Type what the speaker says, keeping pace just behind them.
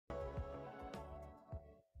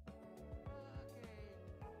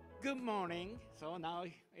Good morning. So now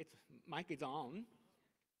it's mic is on.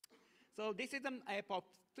 So this is an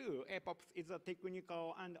Apops 2. Apops is a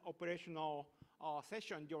technical and operational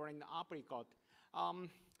session during the apricot.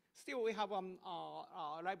 Still, we have a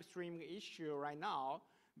live stream issue right now,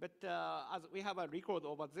 but as we have a record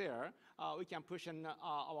over there, we can push in,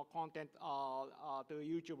 our content to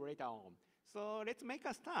YouTube later on. So let's make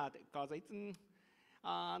a start because it's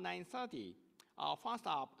 9:30. First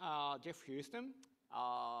up, Jeff Houston,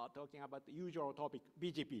 talking about the usual topic,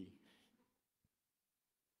 BGP.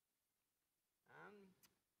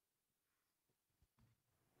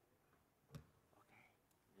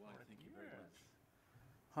 Thank you very much.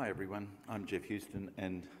 Hi everyone, I'm Jeff Houston,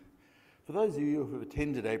 and for those of you who have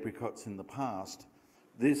attended apricots in the past,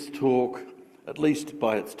 this talk, at least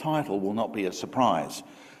by its title, will not be a surprise.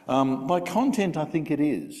 By content, I think it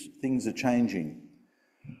is. Things are changing.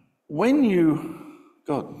 When you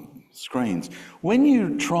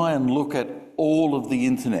try and look at all of the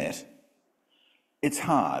internet, it's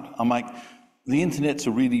hard. The internet's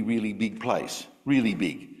a really, really big place, really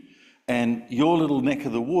big. And your little neck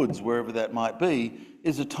of the woods, wherever that might be,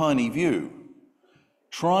 is a tiny view.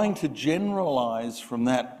 Trying to generalize from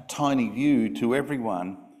that tiny view to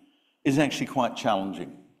everyone is actually quite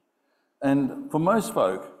challenging. And for most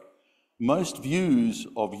folk, most views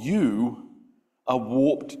of you are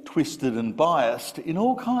warped, twisted, and biased in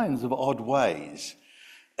all kinds of odd ways.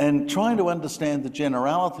 And trying to understand the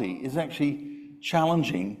generality is actually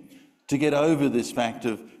challenging to get over this fact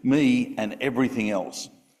of me and everything else.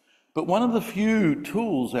 But one of the few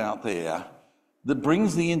tools out there that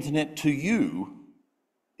brings the internet to you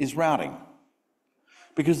is routing.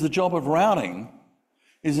 Because the job of routing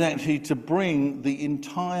is actually to bring the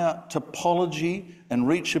entire topology and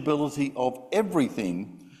reachability of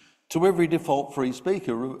everything to every default free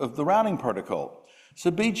speaker of the routing protocol. So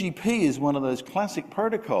BGP is one of those classic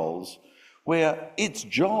protocols where its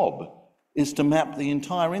job is to map the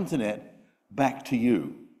entire internet back to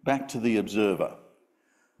you, back to the observer.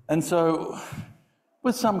 And so,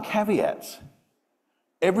 with some caveats,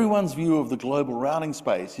 everyone's view of the global routing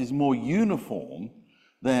space is more uniform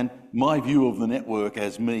than my view of the network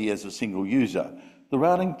as me as a single user. The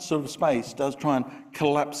routing sort of space does try and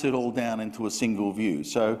collapse it all down into a single view.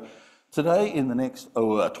 So today, in the next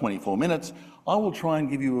 24 minutes, I will try and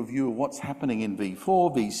give you a view of what's happening in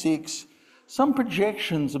V4, V6, some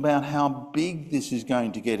projections about how big this is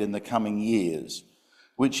going to get in the coming years,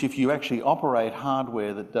 which if you actually operate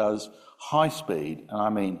hardware that does high speed, and I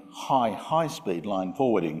mean high speed line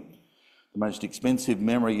forwarding, the most expensive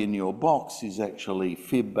memory in your box is actually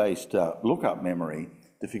fib-based lookup memory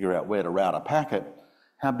to figure out where to route a packet.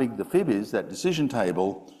 How big the fib is, that decision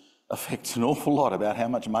table, affects an awful lot about how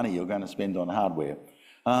much money you're going to spend on hardware.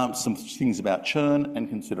 Some things about churn and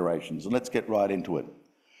considerations, and let's get right into it.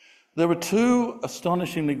 There are two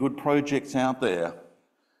astonishingly good projects out there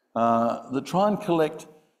that try and collect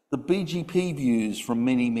the BGP views from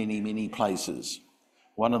many places.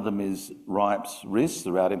 One of them is RIPE-RIS,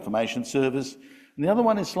 the Route Information Service, and the other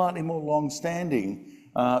one is slightly more long-standing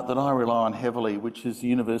that I rely on heavily, which is the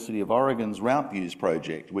University of Oregon's Route Views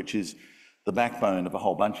project, which is the backbone of a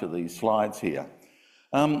whole bunch of these slides here.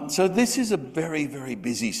 So this is a very, very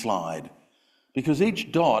busy slide because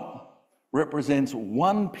each dot represents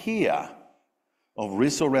one peer of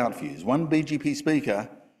RIS or route views, one BGP speaker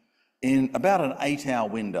in about an 8-hour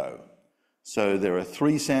window. So there are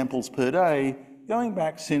 3 samples per day going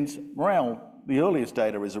back since, well, the earliest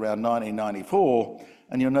data is around 1994,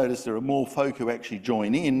 and you'll notice there are more folk who actually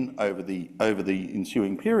join in over the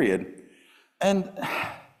ensuing period. And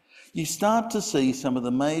you start to see some of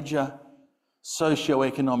the major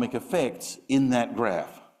socio-economic effects in that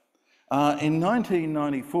graph. In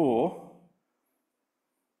 1994,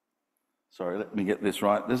 sorry, let me get this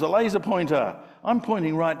right. There's a laser pointer. I'm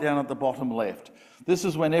pointing right down at the bottom left. This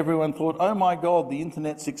is when everyone thought, oh my God, the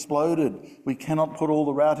internet's exploded. We cannot put all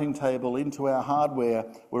the routing table into our hardware.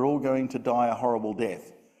 We're all going to die a horrible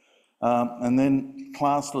death. And then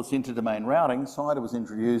classless interdomain routing, CIDR was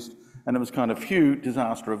introduced, and it was kind of phew,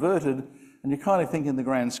 disaster averted. And you kind of think in the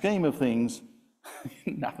grand scheme of things,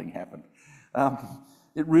 nothing happened.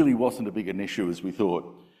 It really wasn't a big an issue as we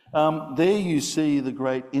thought. There you see the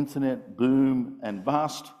great internet boom and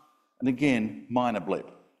bust, and again, minor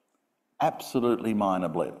blip. Absolutely minor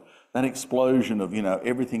blip. That explosion of,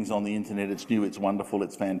 everything's on the internet, it's new, it's wonderful,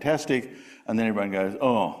 it's fantastic, and then everyone goes,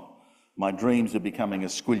 oh, my dreams of becoming a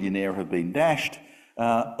squillionaire have been dashed,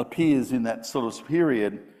 appears in that sort of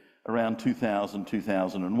period around 2000,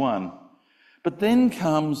 2001. But then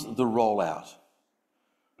comes the rollout,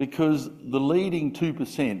 because the leading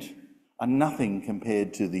 2% are nothing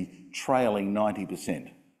compared to the trailing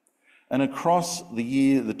 90%. And across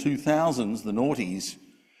the 2000s, the noughties,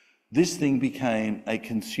 this thing became a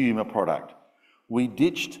consumer product. We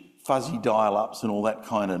ditched fuzzy dial-ups and all that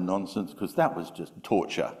kind of nonsense because that was just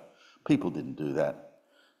torture. People didn't do that.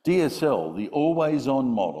 DSL, the always-on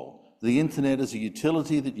model, the internet as a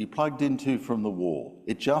utility that you plugged into from the wall.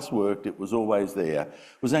 It just worked, it was always there,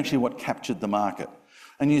 was actually what captured the market.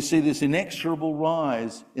 And you see this inexorable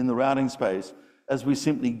rise in the routing space as we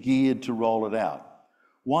simply geared to roll it out.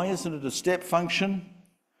 Why isn't it a step function?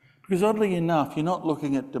 Because oddly enough, you're not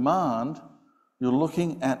looking at demand, you're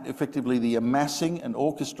looking at effectively the amassing and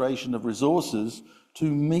orchestration of resources to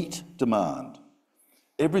meet demand.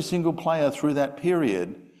 Every single player through that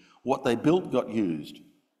period, what they built got used.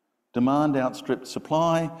 Demand outstripped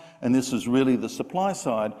supply, and this is really the supply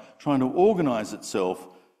side trying to organise itself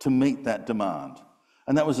to meet that demand.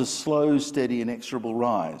 And that was a slow, steady, inexorable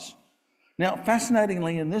rise. Now,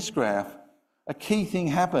 fascinatingly in this graph, a key thing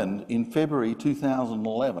happened in February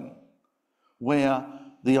 2011, where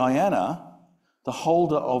the IANA, the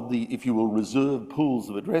holder of the, if you will, reserved pools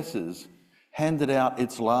of addresses, handed out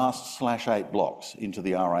its last /8 blocks into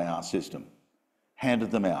the RAR system,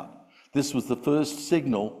 handed them out. This was the first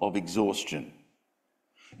signal of exhaustion.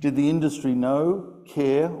 Did the industry know,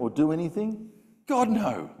 care, or do anything? God,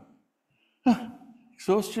 no.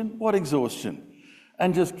 Exhaustion? What exhaustion?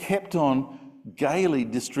 And just kept on gaily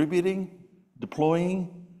distributing,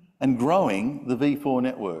 deploying, and growing the V4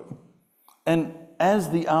 network. And as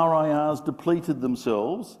the RIRs depleted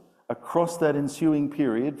themselves across that ensuing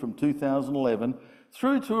period from 2011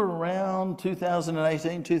 through to around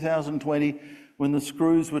 2018, 2020, when the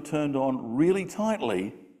screws were turned on really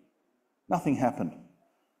tightly, nothing happened.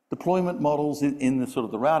 Deployment models in the sort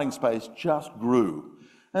of the routing space just grew.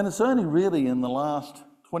 And it's only really in the last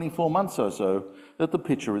 24 months or so that the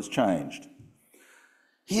picture has changed.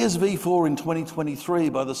 Here's V4 in 2023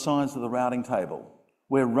 by the size of the routing table.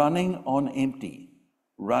 We're running on empty,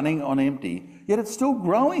 yet it's still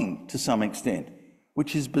growing to some extent,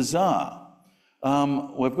 which is bizarre.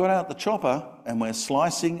 We've got out the chopper and we're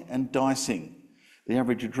slicing and dicing. The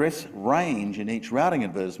average address range in each routing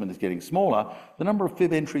advertisement is getting smaller. The number of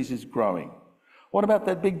fib entries is growing. What about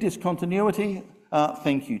that big discontinuity?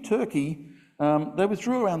 Thank you, Turkey. They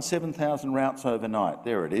withdrew around 7,000 routes overnight.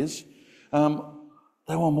 There it is.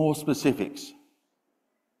 There were more specifics.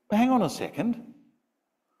 But hang on a second.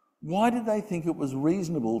 Why did they think it was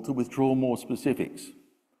reasonable to withdraw more specifics?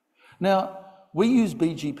 Now, we use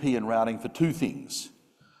BGP and routing for two things: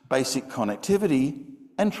 basic connectivity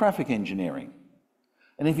and traffic engineering.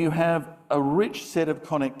 And if you have a rich set of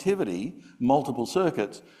connectivity, multiple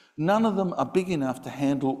circuits, none of them are big enough to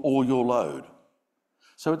handle all your load.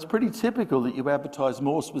 So it's pretty typical that you advertise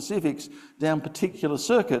more specifics down particular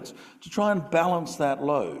circuits to try and balance that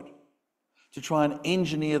load, to try and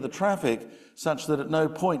engineer the traffic such that at no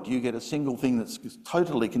point do you get a single thing that's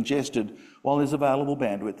totally congested while there's available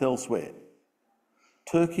bandwidth elsewhere.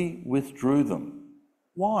 Turkey withdrew them.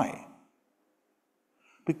 Why?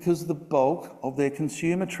 Because the bulk of their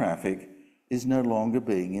consumer traffic is no longer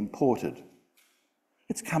being imported.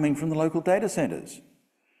 It's coming from the local data centres.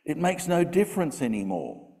 It makes no difference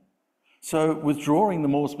anymore. So withdrawing the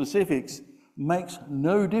more specifics makes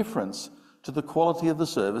no difference to the quality of the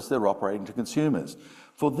service they're operating to consumers.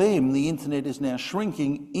 For them, the internet is now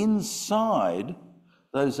shrinking inside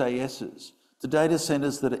those ASs to data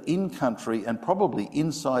centres that are in country and probably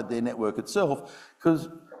inside their network itself, because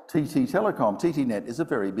TTNet is a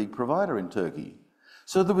very big provider in Turkey.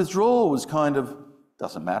 So the withdrawal was kind of,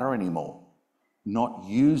 doesn't matter anymore, not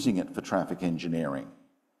using it for traffic engineering.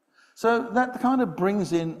 So that kind of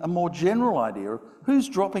brings in a more general idea of who's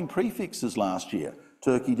dropping prefixes last year.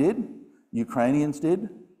 Turkey did, Ukrainians did,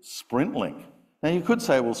 Sprintlink. Now you could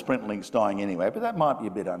say, well, Sprintlink dying anyway, but that might be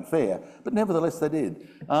a bit unfair, but nevertheless they did.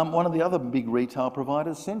 One of the other big retail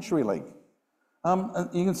providers, CenturyLink. And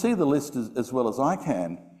you can see the list as well as I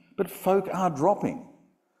can, but folk are dropping.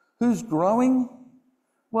 Who's growing?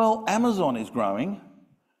 Well, Amazon is growing,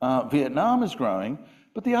 Vietnam is growing,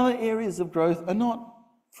 but the other areas of growth are not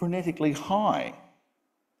frenetically high.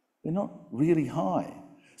 They're not really high.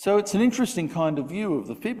 So it's an interesting kind of view of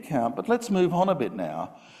the fib count, but let's move on a bit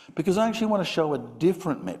now, because I actually want to show a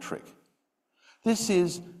different metric. This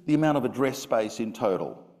is the amount of address space in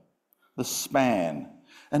total, the span.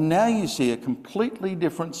 And now you see a completely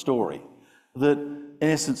different story, that in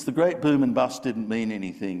essence the great boom and bust didn't mean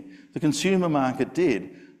anything. The consumer market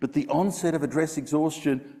did, but the onset of address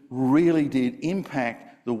exhaustion really did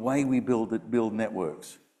impact the way we build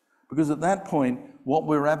networks. because at that point, what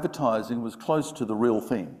we're advertising was close to the real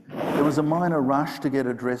thing. There was a minor rush to get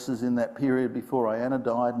addresses in that period before Iana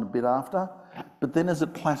died and a bit after, but then as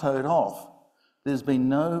it plateaued off, there's been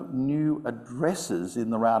no new addresses in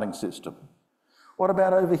the routing system. What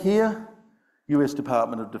about over here? US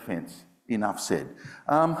Department of Defence, enough said.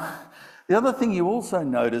 The other thing you also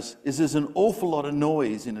notice is there's an awful lot of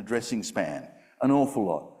noise in addressing span, an awful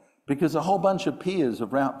lot, because a whole bunch of peers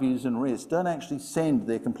of route views and REST don't actually send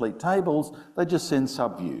their complete tables, they just send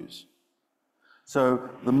subviews. So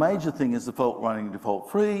the major thing is default running default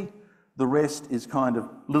free, the rest is kind of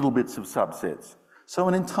little bits of subsets. So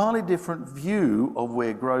an entirely different view of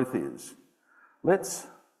where growth is. Let's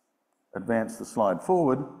advance the slide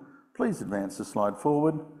forward. Please advance the slide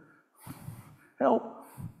forward. Help.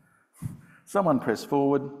 Someone press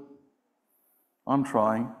forward. I'm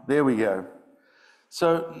trying. There we go.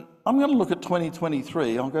 So I'm going to look at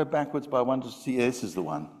 2023. I'll go backwards by one to see. This is the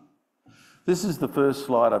one. This is the first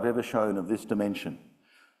slide I've ever shown of this dimension.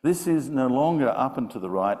 This is no longer up and to the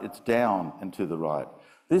right, it's down and to the right.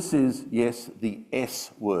 This is, yes, the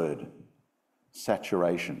S word,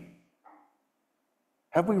 saturation.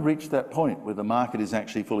 Have we reached that point where the market is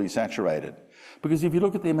actually fully saturated? Because if you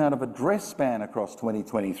look at the amount of address span across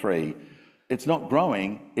 2023, it's not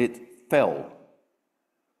growing, it fell.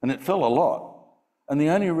 And it fell a lot. And the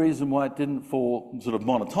only reason why it didn't fall sort of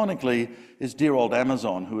monotonically is dear old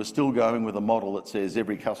Amazon, who is still going with a model that says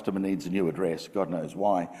every customer needs a new address, God knows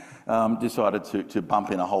why, decided to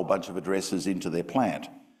bump in a whole bunch of addresses into their plant.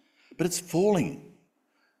 But it's falling.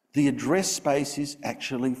 The address space is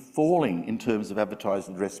actually falling in terms of advertised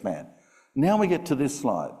address span. Now we get to this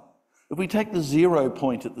slide. If we take the 0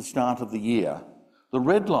 point at the start of the year, the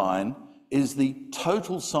red line is the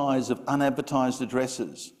total size of unadvertised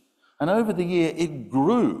addresses. And over the year, it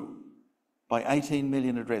grew by 18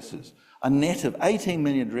 million addresses. A net of 18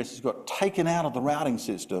 million addresses got taken out of the routing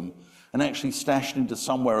system and actually stashed into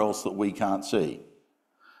somewhere else that we can't see.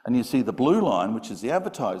 And you see the blue line, which is the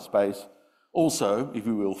advertised space, also, if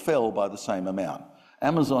you will, fell by the same amount.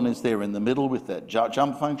 Amazon is there in the middle with that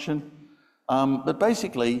jump function. But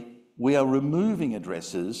basically, we are removing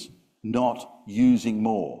addresses, not using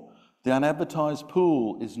more. The unadvertised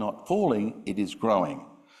pool is not falling, it is growing.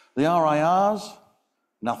 The RIRs,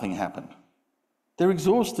 nothing happened. They're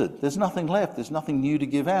exhausted. There's nothing left. There's nothing new to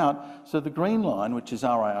give out. So the green line, which is RIR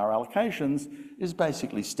allocations, is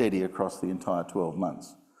basically steady across the entire 12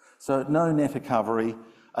 months. So no net recovery,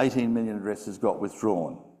 18 million addresses got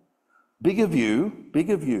withdrawn. Bigger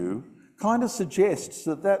view kind of suggests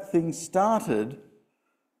that that thing started,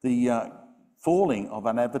 the falling of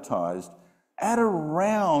unadvertised, at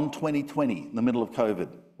around 2020, in the middle of COVID,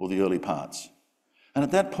 or the early parts. And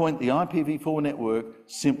at that point, the IPv4 network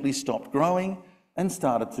simply stopped growing and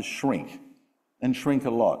started to shrink, and shrink a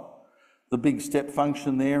lot. The big step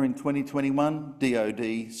function there in 2021,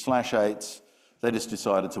 DoD/8s, they just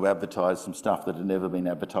decided to advertise some stuff that had never been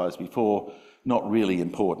advertised before, not really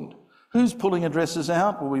important. Who's pulling addresses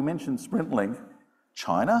out? Well, we mentioned SprintLink,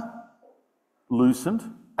 China, Lucent,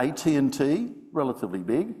 AT&T, relatively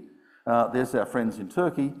big. There's our friends in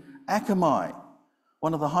Turkey. Akamai,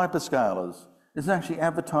 one of the hyperscalers, is actually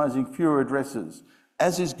advertising fewer addresses,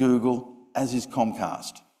 as is Google, as is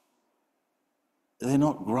Comcast. They're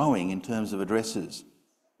not growing in terms of addresses.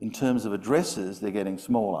 In terms of addresses, they're getting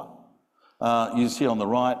smaller. You see on the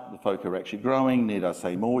right, the folk are actually growing. Need I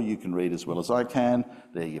say more? You can read as well as I can.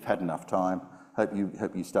 There, you've had enough time. Hope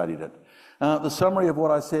you studied it. The summary of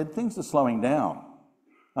what I said, things are slowing down.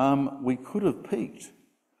 We could have peaked.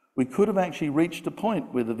 We could have actually reached a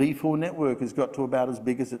point where the V4 network has got to about as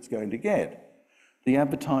big as it's going to get. The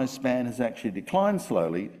advertised span has actually declined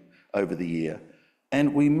slowly over the year,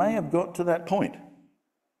 and we may have got to that point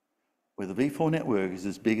where the V4 network is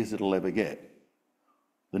as big as it'll ever get.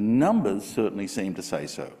 The numbers certainly seem to say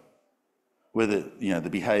so. Whether the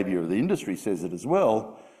behaviour of the industry says it as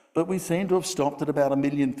well, but we seem to have stopped at about 1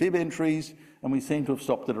 million fib entries, and we seem to have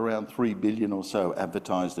stopped at around 3 billion or so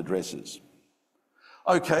advertised addresses.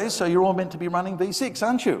 Okay, so you're all meant to be running V6,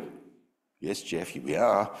 aren't you? Yes, Jeff, here we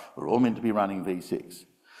are. We're all meant to be running V6.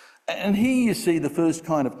 And here you see the first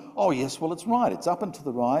kind of, oh yes, well it's right, it's up and to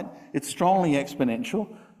the right, it's strongly exponential.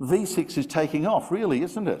 V6 is taking off, really,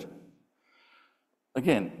 isn't it?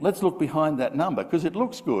 Again, let's look behind that number, because it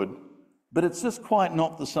looks good, but it's just quite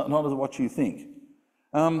not what you think.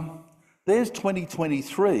 There's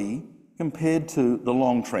 2023 compared to the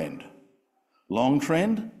long trend. Long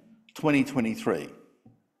trend, 2023.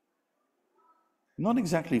 Not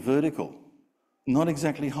exactly vertical, not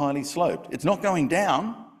exactly highly sloped. It's not going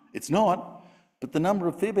down, it's not, but the number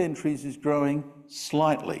of fib entries is growing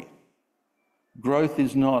slightly. Growth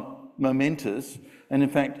is not momentous, and in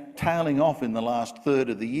fact, tailing off in the last third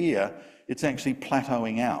of the year, it's actually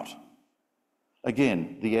plateauing out.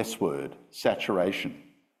 Again, the S word, saturation.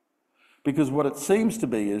 Because what it seems to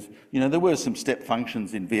be is, there were some step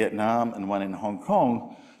functions in Vietnam and one in Hong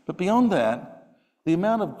Kong, but beyond that, the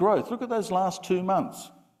amount of growth, look at those last 2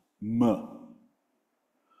 months.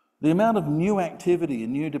 The amount of new activity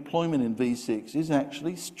and new deployment in V6 is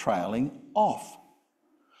actually trailing off.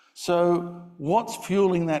 So what's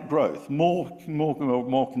fueling that growth? More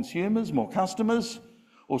consumers, more customers,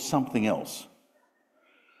 or something else?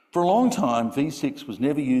 For a long time, V6 was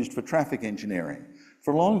never used for traffic engineering.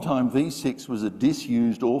 For a long time, V6 was a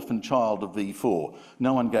disused orphan child of V4.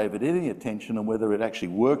 No one gave it any attention, and whether it actually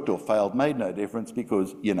worked or failed made no difference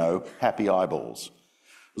because, happy eyeballs.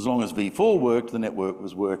 As long as V4 worked, the network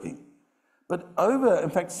was working. But in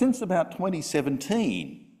fact, since about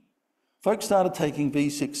 2017, folks started taking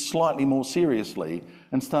V6 slightly more seriously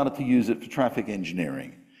and started to use it for traffic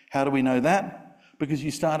engineering. How do we know that? Because you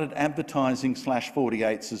started advertising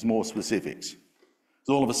 /48s as more specifics.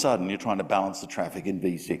 So all of a sudden, you're trying to balance the traffic in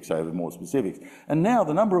V6 over more specifics. And now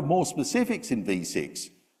the number of more specifics in V6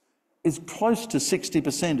 is close to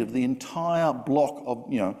 60% of the entire block of,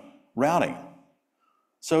 routing.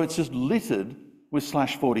 So it's just littered with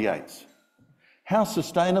 /48s. How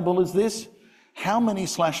sustainable is this? How many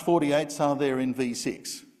 /48s are there in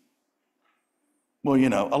V6? Well,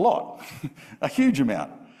 a lot, a huge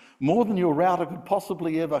amount. More than your router could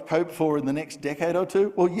possibly ever cope for in the next decade or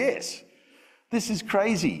two? Well, yes. This is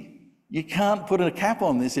crazy. You can't put a cap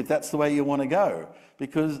on this if that's the way you want to go,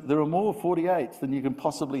 because there are more 48s than you can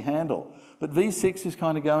possibly handle. But V6 is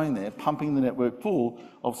kind of going there, pumping the network full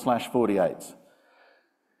of /48s.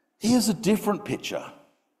 Here's a different picture.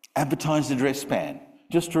 Advertised address span.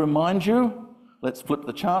 Just to remind you, let's flip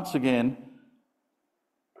the charts again.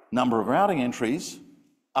 Number of routing entries,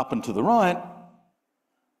 up and to the right.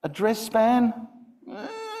 Address span,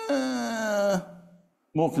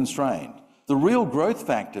 more constrained. The real growth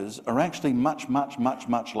factors are actually much, much, much,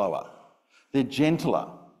 much lower. They're gentler.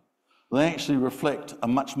 They actually reflect a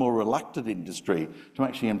much more reluctant industry to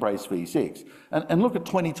actually embrace V6. And look at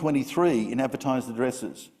 2023 in advertised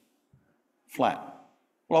addresses. Flat.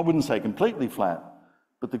 Well, I wouldn't say completely flat,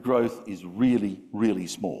 but the growth is really, really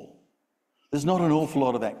small. There's not an awful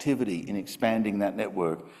lot of activity in expanding that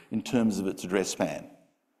network in terms of its address span.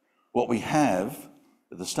 What we have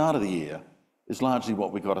at the start of the year is largely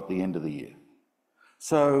what we got at the end of the year.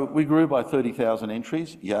 So we grew by 30,000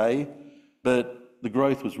 entries, yay, but the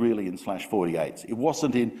growth was really in /48s. It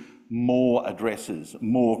wasn't in more addresses,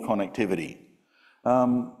 more connectivity.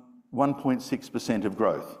 1.6% of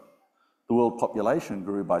growth. The world population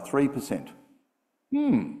grew by 3%.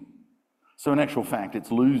 So in actual fact,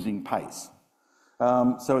 it's losing pace.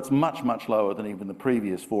 So it's much, much lower than even the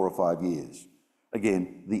previous 4 or 5 years.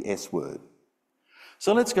 Again, the S word.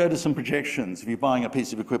 So let's go to some projections. If you're buying a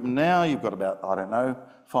piece of equipment now, you've got about,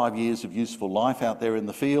 5 years of useful life out there in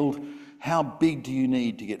the field. How big do you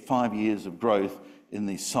need to get 5 years of growth in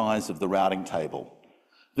the size of the routing table?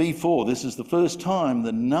 V4, this is the first time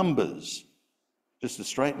the numbers, just a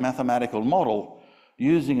straight mathematical model,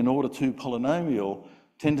 using an order 2 polynomial,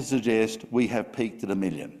 tend to suggest we have peaked at 1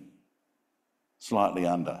 million, slightly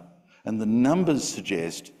under. And the numbers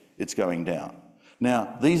suggest it's going down.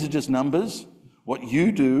 Now, these are just numbers. What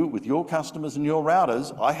you do with your customers and your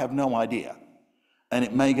routers, I have no idea. And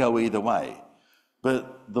it may go either way.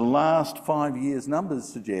 But the last 5 years' numbers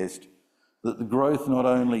suggest that the growth not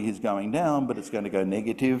only is going down, but it's going to go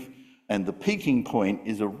negative, and the peaking point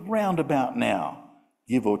is around about now,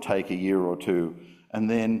 give or take a year or two, and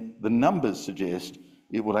then the numbers suggest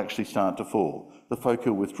it will actually start to fall. The folk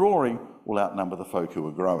who are withdrawing will outnumber the folk who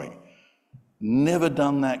are growing. Never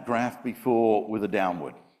done that graph before with a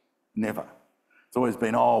downward, never. It's always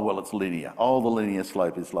been, it's linear. The linear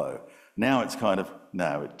slope is low. Now it's kind of,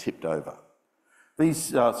 no, it tipped over.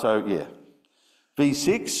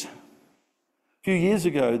 V6, a few years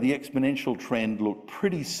ago, the exponential trend looked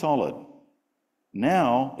pretty solid.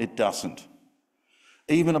 Now it doesn't.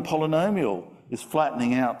 Even a polynomial is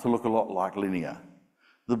flattening out to look a lot like linear.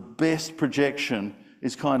 The best projection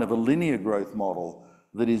is kind of a linear growth model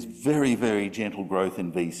that is very, very gentle growth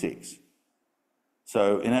in V6.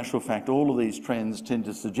 So in actual fact, all of these trends tend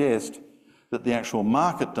to suggest that the actual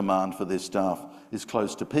market demand for this stuff is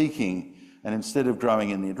close to peaking, and instead of growing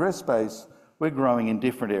in the address space, we're growing in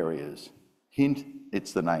different areas. Hint,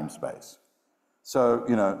 it's the namespace. So,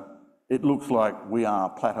 it looks like we are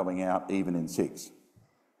plateauing out even in 6.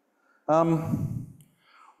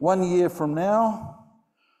 1 year from now,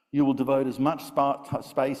 you will devote as much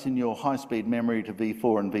space in your high-speed memory to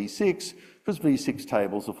V4 and V6 because V6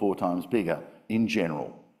 tables are 4 times bigger in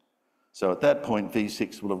general. So at that point,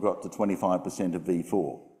 V6 will have got to 25% of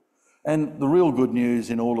V4. And the real good news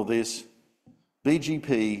in all of this,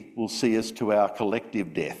 BGP will see us to our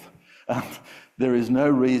collective death. There is no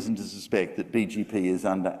reason to suspect that BGP is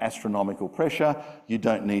under astronomical pressure. You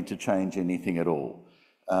don't need to change anything at all.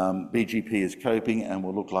 BGP is coping and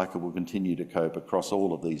will look like it will continue to cope across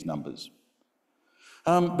all of these numbers.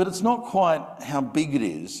 But it's not quite how big it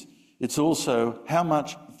is, it's also how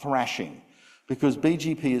much thrashing, because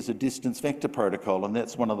BGP is a distance vector protocol and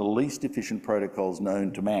that's one of the least efficient protocols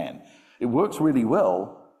known to man. It works really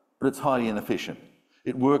well, but it's highly inefficient.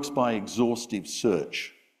 It works by exhaustive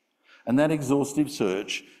search. And that exhaustive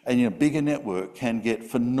search and a bigger network can get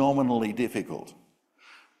phenomenally difficult.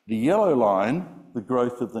 The yellow line, the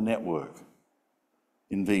growth of the network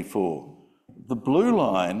in V4. The blue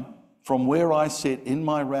line, from where I sit in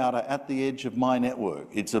my router at the edge of my network,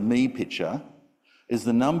 it's a me picture, is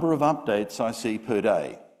the number of updates I see per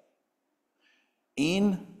day.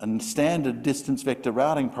 In a standard distance vector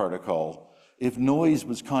routing protocol, if noise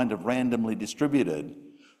was kind of randomly distributed,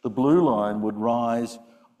 the blue line would rise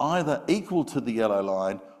either equal to the yellow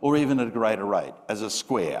line or even at a greater rate as a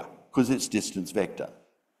square, because it's distance vector.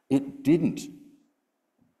 It didn't.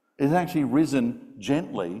 It's actually risen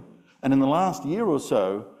gently, and in the last year or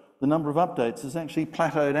so, the number of updates has actually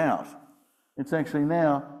plateaued out. It's actually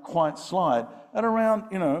now quite slight at around,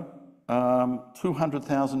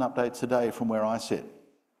 200,000 updates a day from where I sit.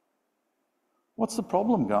 What's the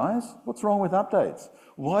problem, guys? What's wrong with updates?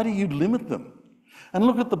 Why do you limit them? And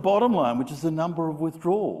look at the bottom line, which is the number of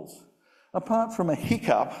withdrawals. Apart from a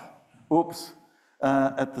hiccup,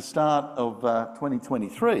 at the start of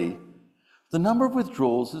 2023, the number of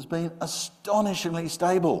withdrawals has been astonishingly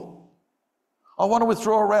stable. I want to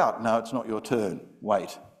withdraw a route. No, it's not your turn.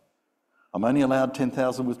 Wait. I'm only allowed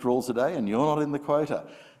 10,000 withdrawals a day and you're not in the quota.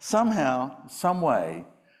 Somehow, some way,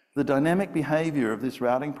 the dynamic behaviour of this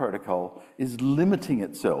routing protocol is limiting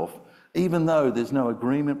itself, even though there's no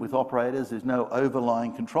agreement with operators, there's no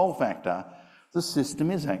overlying control factor, the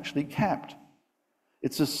system is actually capped.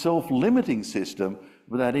 It's a self-limiting system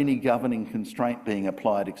without any governing constraint being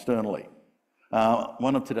applied externally.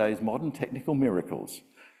 One of today's modern technical miracles.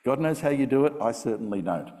 God knows how you do it, I certainly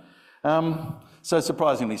don't. So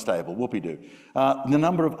surprisingly stable, whoopee-doo. The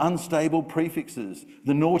number of unstable prefixes,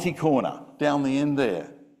 the naughty corner down the end there,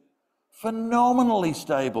 phenomenally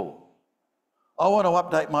stable. I want to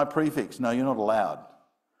update my prefix. No, you're not allowed,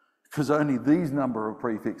 because only these number of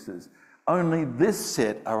prefixes, only this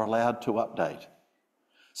set are allowed to update.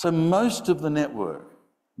 So most of the network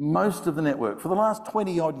for the last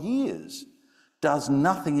 20 odd years does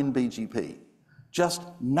nothing in BGP, just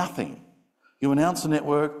nothing. You announce a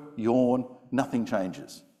network, yawn, nothing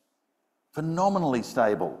changes. Phenomenally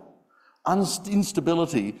stable.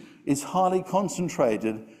 Instability is highly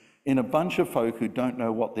concentrated in a bunch of folk who don't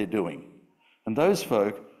know what they're doing. And those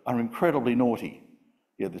folk are incredibly naughty.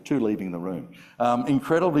 Yeah, the two leaving the room.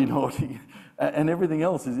 Incredibly naughty. And everything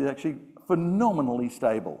else is actually phenomenally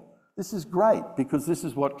stable. This is great because this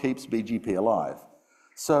is what keeps BGP alive.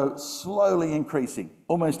 So slowly increasing,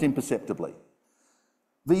 almost imperceptibly.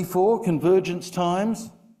 V4 convergence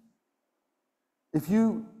times, if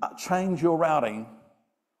you change your routing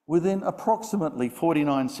within approximately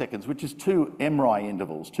 49 seconds, which is 2 MRI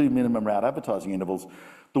intervals, 2 minimum route advertising intervals,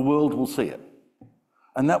 the world will see it.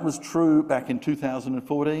 And that was true back in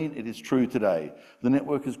 2014, it is true today. The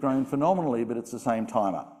network has grown phenomenally, but it's the same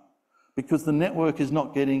timer. Because the network is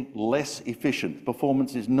not getting less efficient,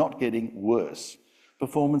 performance is not getting worse.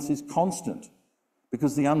 Performance is constant,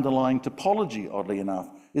 because the underlying topology, oddly enough,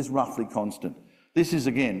 is roughly constant. This is,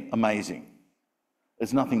 again, amazing.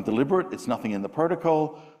 There's nothing deliberate, it's nothing in the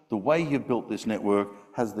protocol. The way you've built this network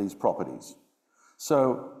has these properties.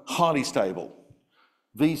 So, highly stable.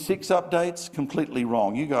 V6 updates, completely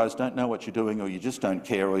wrong. You guys don't know what you're doing, or you just don't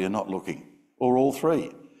care, or you're not looking, or all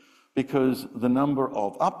three. Because the number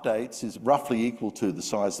of updates is roughly equal to the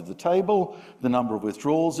size of the table, the number of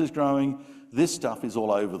withdrawals is growing, this stuff is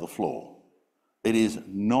all over the floor. It is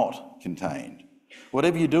not contained.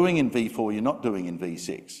 Whatever you're doing in V4, you're not doing in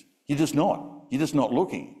V6. You're just not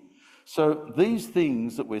looking. So these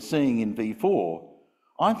things that we're seeing in V4,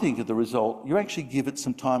 I think are the result, you actually give it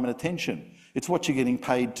some time and attention. It's what you're getting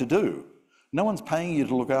paid to do. No one's paying you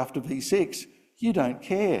to look after V6. You don't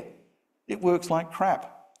care. It works like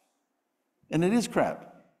crap. And it is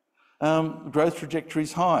crap. Growth trajectory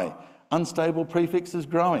is high. Unstable prefix is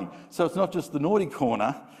growing. So it's not just the naughty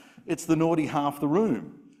corner, it's the naughty half the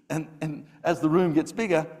room. And as the room gets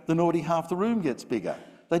bigger, the naughty half the room gets bigger.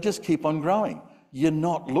 they just keep on growing. You're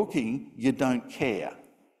not looking, you don't care.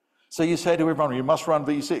 So you say to everyone, you must run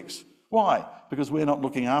V6. Why? Because we're not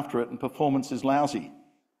looking after it and performance is lousy.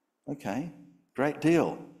 Okay, great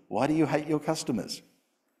deal. Why do you hate your customers?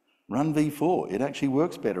 Run V4, it actually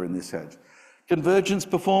works better in this case. Convergence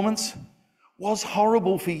performance was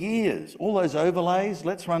horrible for years. All those overlays,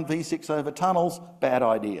 let's run V6 over tunnels, bad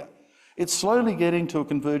idea. It's slowly getting to a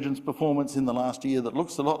convergence performance in the last year that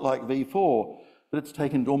looks a lot like V4, but it's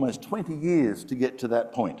taken almost 20 years to get to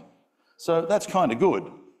that point. So that's kind of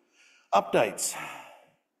good. Updates.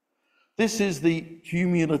 This is the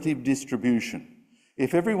cumulative distribution.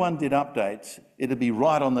 If everyone did updates, it'd be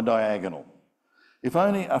right on the diagonal. If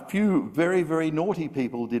only a few very, very naughty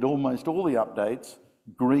people did almost all the updates,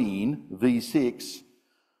 green, V6,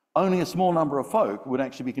 only a small number of folk would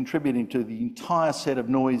actually be contributing to the entire set of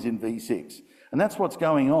noise in V6. And that's what's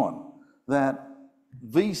going on, that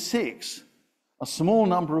V6, a small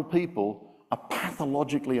number of people are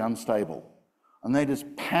pathologically unstable. And they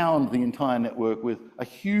just pound the entire network with a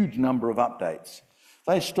huge number of updates. If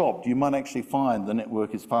they stopped, you might actually find the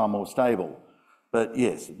network is far more stable. But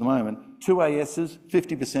yes, at the moment, 2 ASs,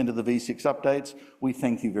 50% of the V6 updates, we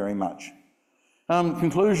thank you very much.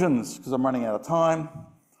 Conclusions, because I'm running out of time.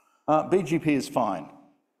 BGP is fine.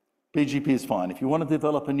 BGP is fine. If you want to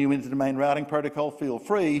develop a new interdomain routing protocol, feel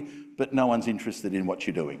free, but no one's interested in what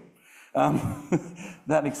you're doing.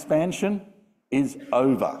 That expansion is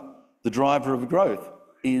over. The driver of growth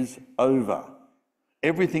is over.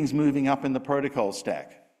 Everything's moving up in the protocol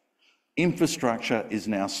stack. Infrastructure is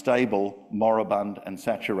now stable, moribund, and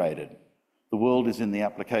saturated. The world is in the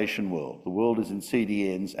application world. The world is in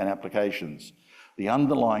CDNs and applications. The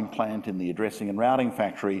underlying plant in the addressing and routing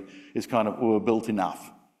factory is kind of, we're built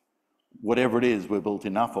enough. Whatever it is we're built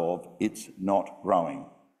enough of, it's not growing.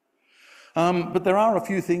 But there are a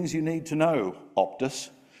few things you need to know, Optus,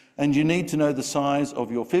 and you need to know the size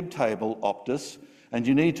of your fib table, Optus, and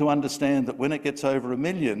you need to understand that when it gets over 1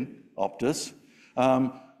 million, Optus,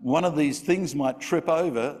 one of these things might trip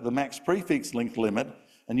over the max prefix length limit,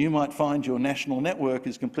 and you might find your national network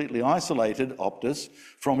is completely isolated, Optus,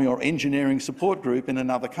 from your engineering support group in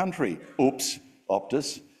another country. Oops,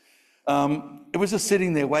 Optus. It was just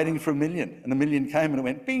sitting there waiting for 1 million, and 1 million came and it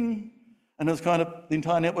went bing, and it was kind of, the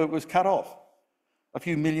entire network was cut off. A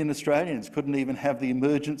few million Australians couldn't even have the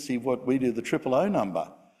emergency, what we do, the 000 number.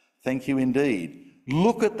 Thank you indeed.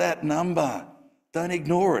 Look at that number. Don't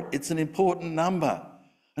ignore it. It's an important number.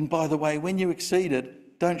 And by the way, when you exceed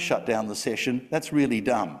it, don't shut down the session. That's really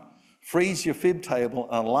dumb. Freeze your fib table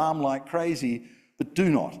and alarm like crazy, but do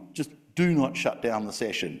not shut down the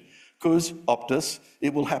session. Because, Optus,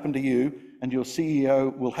 it will happen to you and your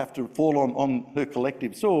CEO will have to fall on her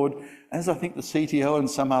collective sword, as I think the CTO and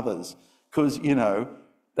some others. Because, you know,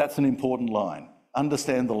 that's an important line.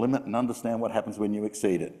 Understand the limit and understand what happens when you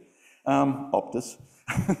exceed it. Optus,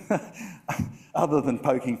 other than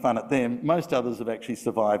poking fun at them, most others have actually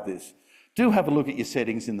survived this. Do have a look at your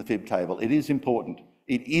settings in the fib table. It is important.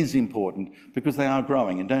 It is important because they are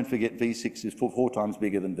growing. And don't forget, V6 is 4 times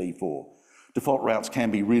bigger than V4. Default routes can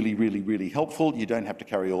be really, really, really helpful. You don't have to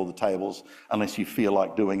carry all the tables unless you feel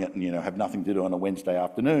like doing it and, you know, have nothing to do on a Wednesday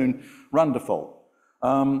afternoon. Run default.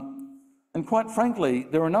 And quite frankly,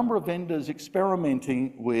 there are a number of vendors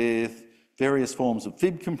experimenting with various forms of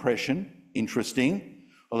fib compression, interesting,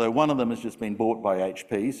 although one of them has just been bought by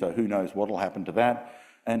HP, so who knows what will happen to that.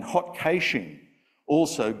 And hot caching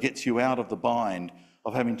also gets you out of the bind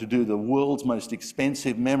of having to do the world's most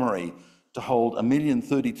expensive memory to hold 1 million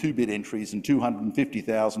 32-bit entries and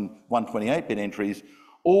 250,000 128-bit entries,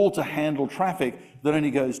 all to handle traffic that only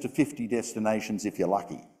goes to 50 destinations if you're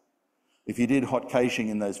lucky. If you did hot caching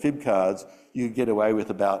in those fib cards, you'd get away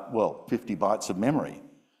with about, well, 50 bytes of memory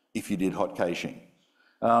if you did hot caching.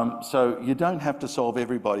 So you don't have to solve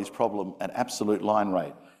everybody's problem at absolute line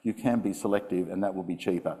rate. You can be selective and that will be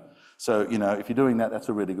cheaper. So, you know, if you're doing that, that's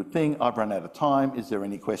a really good thing. I've run out of time. Is there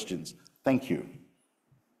any questions? Thank you.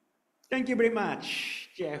 Thank you very much,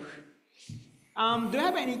 Jeff. Do you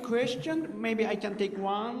have any question? Maybe I can take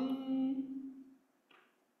one.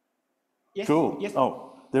 Yes? Cool. Yes. Oh.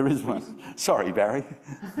 There is one. Sorry, Barry.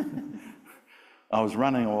 I was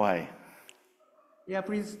running away. Yeah,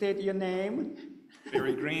 please state your name.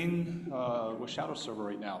 Barry Green with Shadow Server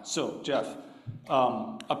right now. So, Jeff,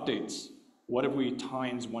 updates. What if we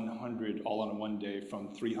times 100 all on one day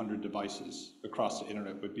from 300 devices across the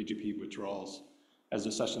internet with BGP withdrawals as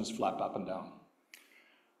the sessions flap up and down?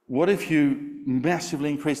 What if you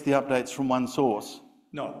massively increase the updates from one source?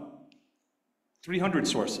 No, 300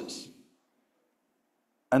 sources.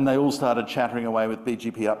 And they all started chattering away with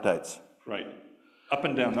BGP updates. Right. Up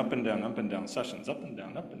and down, up and down, up and down, sessions, up and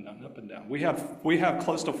down, up and down, up and down. We have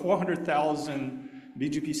close to 400,000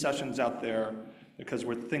 BGP sessions out there because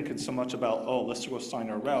we're thinking so much about, oh, let's go assign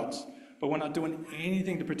our routes, but we're not doing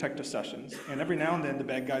anything to protect the sessions. And every now and then the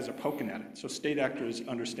bad guys are poking at it. So state actors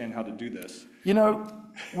understand how to do this. You know,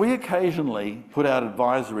 we occasionally put out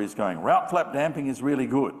advisories going, route flap damping is really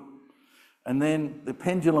good. And then the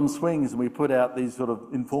pendulum swings and we put out these sort of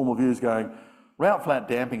informal views going, route flap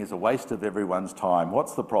damping is a waste of everyone's time.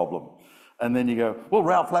 What's the problem? And then you go, well,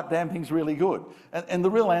 route flap damping is really good. And the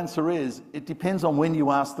real answer is, it depends on when you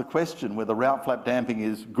ask the question whether route flap damping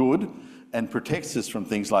is good and protects us from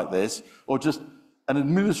things like this, or just an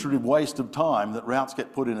administrative waste of time that routes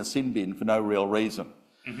get put in a sin bin for no real reason.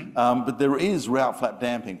 But there is route flap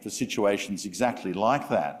damping for situations exactly like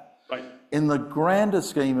that. Right. In the grander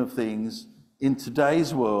scheme of things, in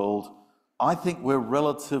today's world, I think we're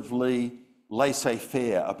relatively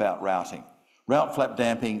laissez-faire about routing. Route flap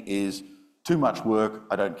damping is too much work,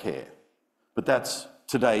 I don't care. But that's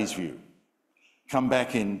today's view. Come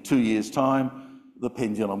back in 2 years' time, the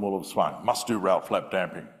pendulum will have swung. Must do route flap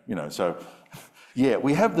damping, you know, so yeah,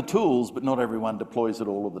 we have the tools, but not everyone deploys it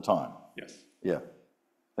all of the time. Yes. Yeah,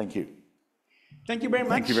 thank you. Thank you very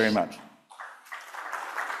much. Thank you very much.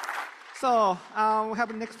 So we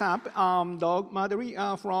have next up Doug Madry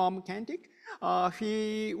from Kentic.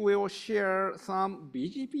 He will share some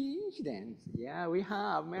BGP incidents. Yeah, we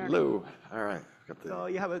have. Hello. All right. Got the... So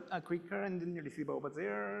you have a clicker and then you receive over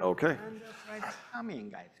there. Okay. And the slides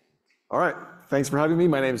coming, I think. All right. Thanks for having me.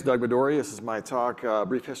 My name is Doug Madry. This is my talk,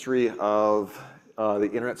 brief history of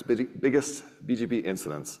the internet's biggest BGP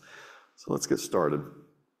incidents. So let's get started.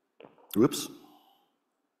 Whoops.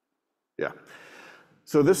 Yeah.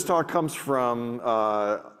 So this talk comes from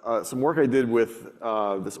some work I did with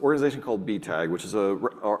this organization called BTAG, which is an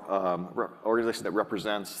organization that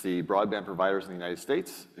represents the broadband providers in the United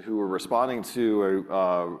States who were responding to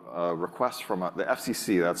a request from the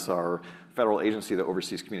FCC, that's our federal agency that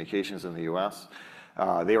oversees communications in the US.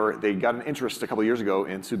 They got an interest a couple of years ago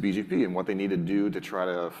into BGP and what they need to do to try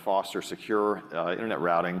to foster secure internet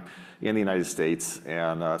routing in the United States.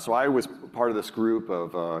 And so I was part of this group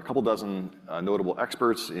of a couple dozen notable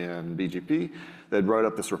experts in BGP that wrote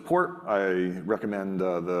up this report. I recommend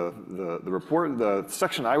the report. The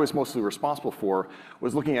section I was mostly responsible for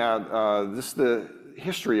was looking at the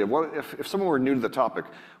history of what, if someone were new to the topic,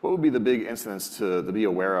 what would be the big incidents to be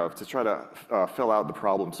aware of to try to fill out the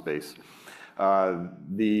problem space.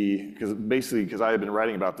 Because I had been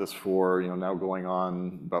writing about this for now going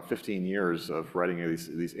on about 15 years of writing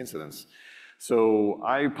these incidents. So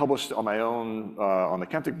I published on my own on the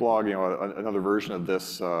Kentic blog, another version of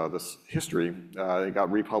this history. It got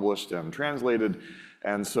republished and translated,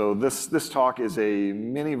 and so this talk is a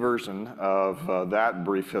mini version of that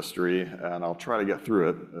brief history, and I'll try to get through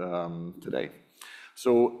it today.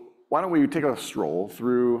 So why don't we take a stroll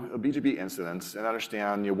through BGP incidents and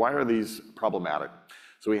understand why are these problematic?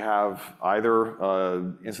 So we have either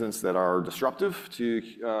incidents that are disruptive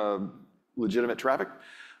to legitimate traffic,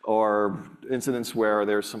 or incidents where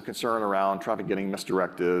there's some concern around traffic getting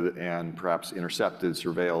misdirected and perhaps intercepted,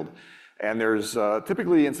 surveilled. And there's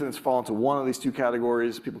typically incidents fall into one of these two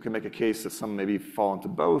categories. People can make a case that some maybe fall into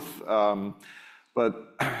both. But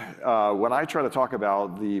when I try to talk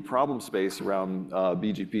about the problem space around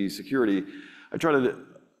BGP security, I try to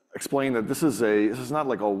explain that this is not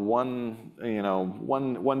like a one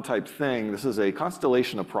type thing. This is a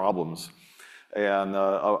constellation of problems and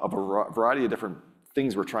of a variety of different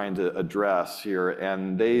things we're trying to address here,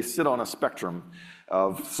 and they sit on a spectrum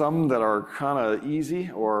of some that are kind of easy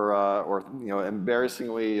or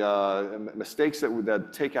embarrassingly mistakes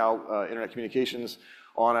that take out internet communications,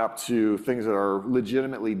 on up to things that are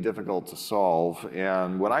legitimately difficult to solve.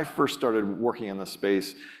 And when I first started working in this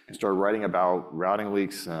space and started writing about routing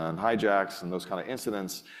leaks and hijacks and those kind of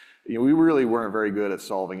incidents, we really weren't very good at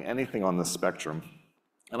solving anything on this spectrum.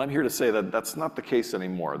 And I'm here to say that that's not the case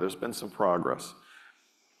anymore. There's been some progress.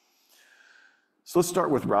 So let's start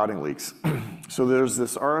with routing leaks. So there's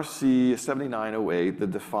this RFC 7908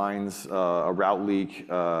 that defines a route leak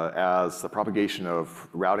as the propagation of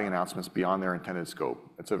routing announcements beyond their intended scope.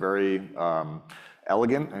 It's a very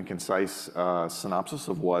elegant and concise synopsis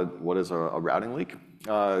of what is a routing leak.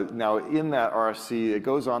 Now in that RFC, it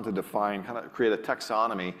goes on to define, kind of create a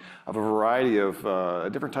taxonomy of a variety of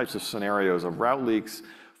different types of scenarios of route leaks.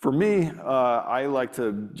 For me, I like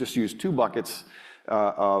to just use two buckets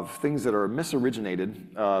of things that are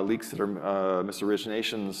misoriginated, leaks that are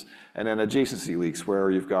misoriginations, and then adjacency leaks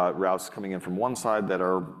where you've got routes coming in from one side that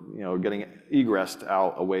are getting egressed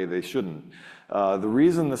out a way they shouldn't. The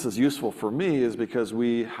reason this is useful for me is because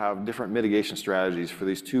we have different mitigation strategies for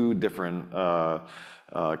these two different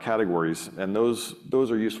categories, and those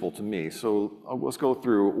are useful to me. So let's go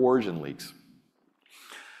through origin leaks.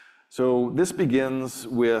 So this begins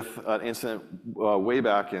with an incident way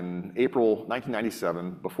back in April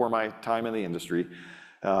 1997, before my time in the industry,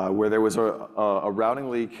 where there was a routing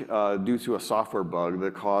leak due to a software bug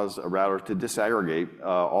that caused a router to disaggregate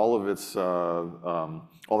all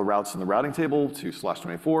the routes in the routing table to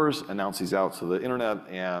 /24s, announce these out to the internet,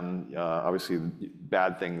 and obviously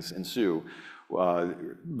bad things ensue.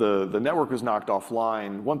 The network was knocked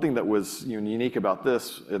offline. One thing that was unique about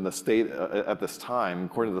this in the state at this time,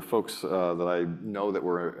 according to the folks that I know that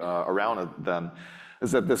were around then,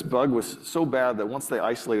 is that this bug was so bad that once they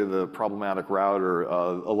isolated the problematic router,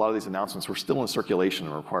 a lot of these announcements were still in circulation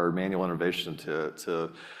and required manual intervention to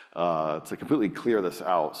completely clear this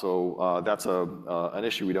out. So that's an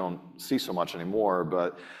issue we don't see so much anymore.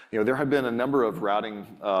 But there have been a number of routing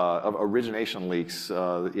of origination leaks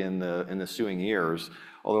in the ensuing years.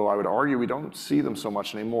 Although I would argue we don't see them so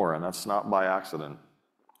much anymore, and that's not by accident.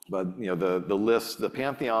 But the list, the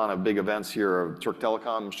pantheon of big events here of Turk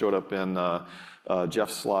Telecom showed up in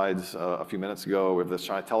Jeff's slides a few minutes ago. We have this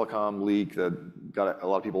China Telecom leak that got a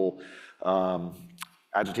lot of people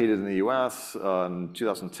agitated in the US in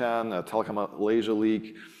 2010, a Telecom Malaysia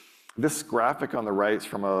leak. This graphic on the right is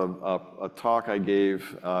from a talk I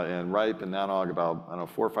gave in RIPE and NANOG about,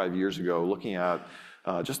 4 or 5 years ago, looking at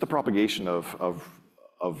just the propagation of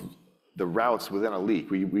the routes within a leak.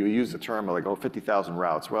 We use the term like, 50,000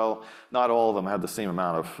 routes. Well, not all of them had the same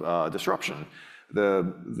amount of disruption.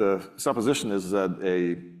 The supposition is that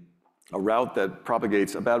a bad route that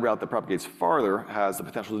propagates farther has the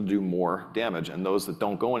potential to do more damage, and those that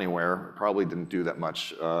don't go anywhere probably didn't do that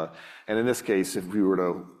much. And in this case, if we were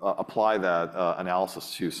to apply that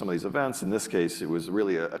analysis to some of these events, in this case, it was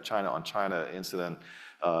really a China-on-China incident.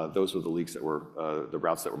 Those were the leaks that were the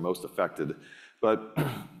routes that were most affected. But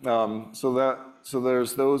so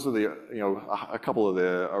there's those are the a couple of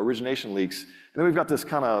the origination leaks, and then we've got this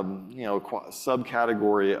kind of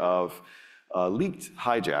subcategory of leaked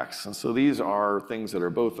hijacks. And so these are things that are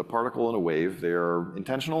both a particle and a wave. They're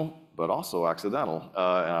intentional, but also accidental.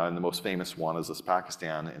 And the most famous one is this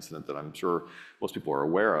Pakistan incident that I'm sure most people are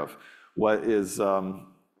aware of. But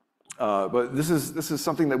this is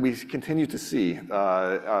something that we continue to see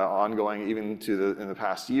ongoing even in the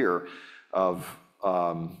past year of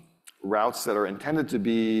routes that are intended to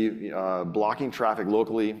be blocking traffic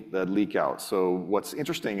locally that leak out. So what's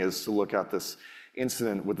interesting is to look at this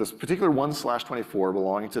incident with this particular 1/24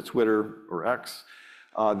 belonging to Twitter or X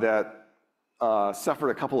that suffered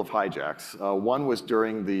a couple of hijacks. One was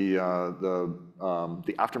during the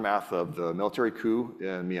aftermath of the military coup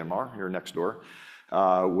in Myanmar, here next door,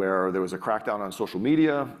 where there was a crackdown on social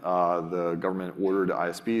media. The government ordered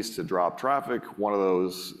ISPs to drop traffic. One of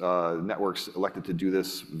those networks elected to do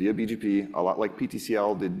this via BGP, a lot like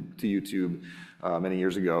PTCL did to YouTube many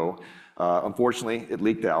years ago. Unfortunately, it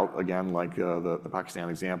leaked out, again, like the Pakistan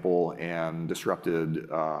example, and disrupted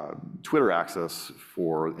Twitter access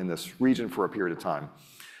in this region for a period of time.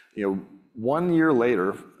 1 year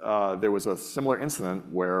later, there was a similar incident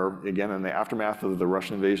where, again, in the aftermath of the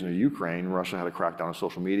Russian invasion of Ukraine, Russia had a crackdown on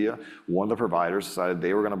social media. One of the providers decided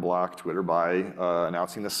they were going to block Twitter by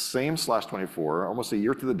announcing the same /24, almost a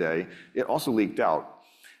year to the day. It also leaked out.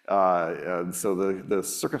 So the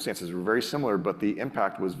circumstances were very similar, but the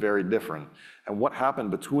impact was very different. And what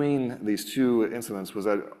happened between these two incidents was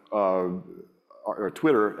that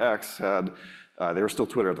Twitter, X, they were still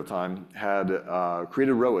Twitter at the time, had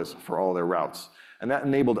created ROAs for all their routes. And that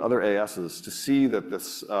enabled other ASs to see that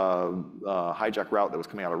this hijack route that was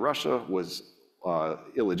coming out of Russia was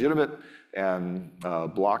illegitimate and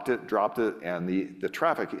blocked it, dropped it, and the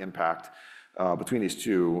traffic impact between these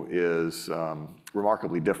two is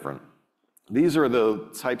remarkably different. These are the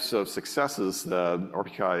types of successes that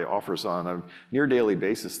RPKI offers on a near daily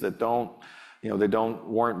basis that don't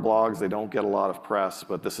warrant blogs, they don't get a lot of press,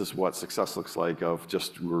 but this is what success looks like of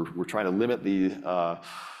just we're trying to limit the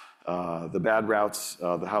bad routes,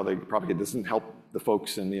 how they propagate. This doesn't help the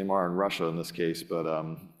folks in Myanmar and Russia in this case, but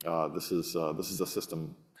this is a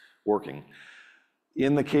system working.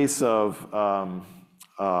 In the case of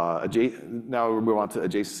now we move on to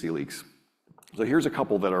adjacency leaks. So here's a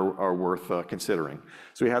couple that are worth considering.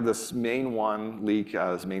 So we have this Main One leak,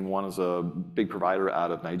 as Main One is a big provider out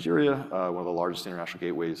of Nigeria, one of the largest international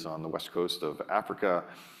gateways on the west coast of Africa.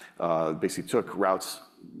 basically took routes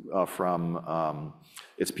from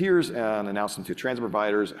its peers and announced them to transit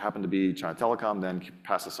providers. It happened to be China Telecom, then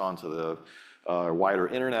passed this on to the wider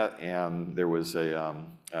internet, and there was a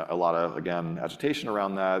lot of, again, agitation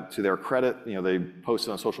around that. To their credit, they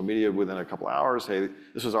posted on social media within a couple of hours, hey,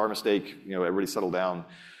 this was our mistake, everybody settle down.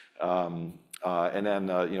 And then,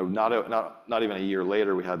 not even a year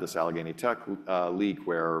later, we had this Allegheny Tech leak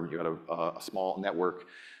where you had a small network.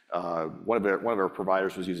 One of our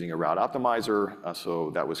providers was using a route optimizer,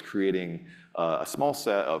 so that was creating a small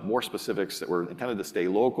set of more specifics that were intended to stay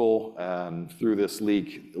local, and through this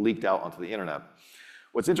leaked out onto the internet.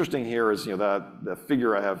 What's interesting here is that the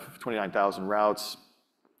figure I have, 29,000 routes.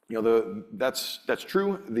 That's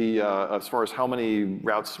true. As far as how many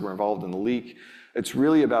routes were involved in the leak, it's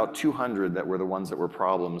really about 200 that were the ones that were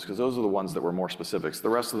problems, because those are the ones that were more specifics. The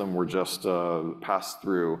rest of them were just passed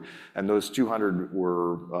through, and those 200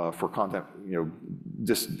 were for content,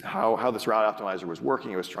 just how this route optimizer was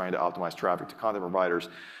working. It was trying to optimize traffic to content providers.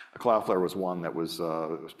 Cloudflare was one that was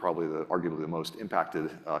probably arguably the most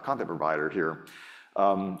impacted content provider here.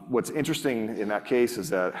 What's interesting in that case is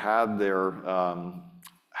that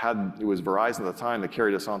it was Verizon at the time that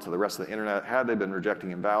carried us onto the rest of the internet. Had they been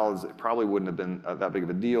rejecting invalids, it probably wouldn't have been that big of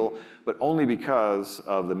a deal, but only because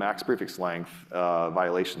of the max prefix length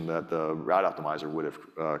violation that the route optimizer would have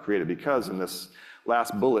created. Because in this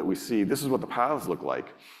last bullet we see this is what the paths look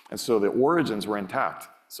like, and so the origins were intact.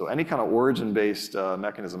 So any kind of origin-based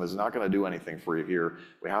mechanism is not going to do anything for you here.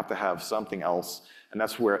 We have to have something else, and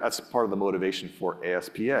that's part of the motivation for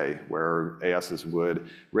ASPA, where ASs would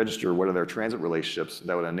register what are their transit relationships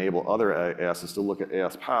that would enable other ASs to look at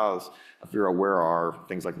AS paths and figure out where are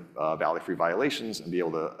things like value-free violations and be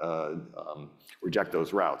able to reject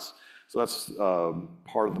those routes. So that's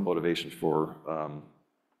part of the motivation for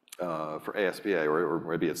ASPA, or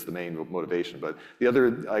maybe it's the main motivation. But the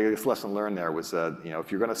other, I guess, lesson learned there was that if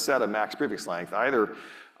you're going to set a max prefix length, either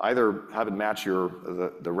have it match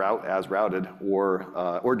the route as routed,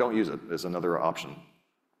 or don't use it is another option.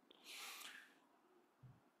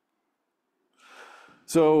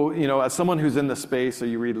 So, as someone who's in this space, so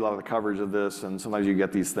you read a lot of the coverage of this, and sometimes you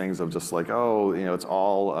get these things of just like, oh, it's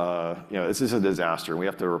all, this is a disaster. We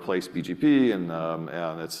have to replace BGP, and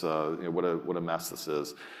it's what a mess this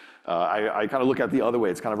is. I kind of look at the other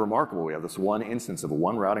way. It's kind of remarkable. We have this one instance of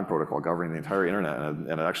one routing protocol governing the entire internet, and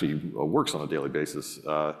it actually works on a daily basis.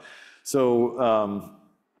 We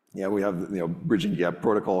have bridging gap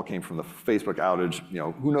protocol came from the Facebook outage.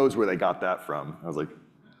 Who knows where they got that from? I was like,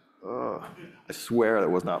 I swear that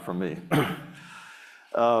was not from me.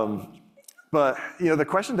 But the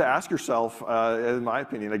question to ask yourself, in my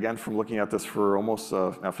opinion, again from looking at this for almost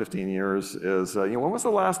now 15 years, is when was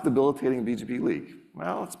the last debilitating BGP leak?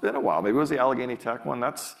 Well, it's been a while. Maybe it was the Allegheny Tech one.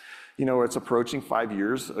 That's it's approaching 5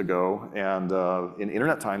 years ago, and in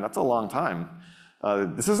internet time, that's a long time.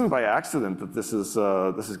 This isn't by accident that this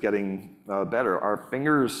is getting better. Our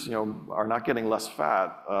fingers are not getting less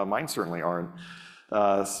fat. Mine certainly aren't.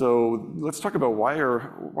 So let's talk about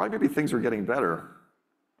why maybe things are getting better.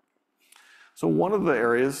 So one of the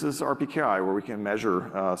areas is RPKI, where we can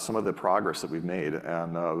measure some of the progress that we've made.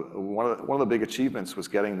 And one of the big achievements was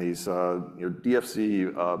getting these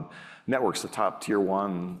DFC networks, the top tier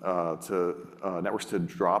 1 networks, to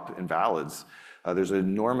drop invalids. There's an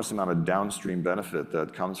enormous amount of downstream benefit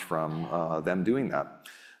that comes from them doing that.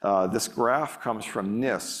 This graph comes from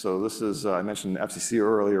NIST. So this is, I mentioned FCC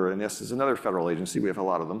earlier, and NIST is another federal agency. We have a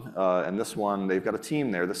lot of them. And this one, they've got a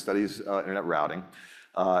team there that studies internet routing.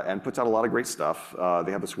 And puts out a lot of great stuff.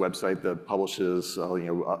 They have this website that publishes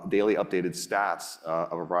daily updated stats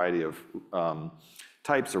of a variety of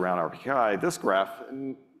types around RPKI. This graph,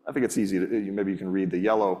 and I think it's easy to, maybe you can read the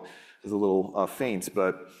yellow is a little faint,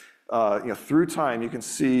 but through time you can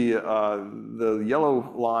see the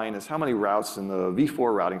yellow line is how many routes in the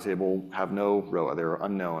V4 routing table have no ROA. They're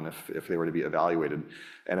unknown if they were to be evaluated,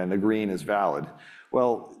 and then the green is valid.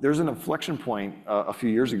 Well, there's an inflection point a few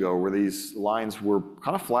years ago where these lines were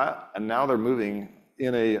kind of flat, and now they're moving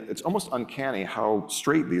it's almost uncanny how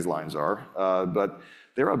straight these lines are, but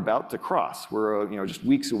they're about to cross. We're just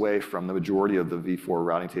weeks away from the majority of the V4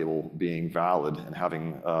 routing table being valid and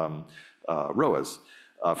having ROAs.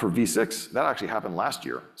 For V6, that actually happened last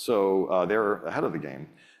year, so they're ahead of the game.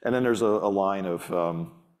 And then there's a line of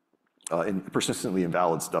persistently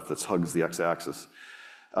invalid stuff that hugs the x-axis.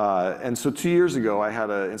 And so 2 years ago,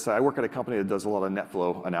 I work at a company that does a lot of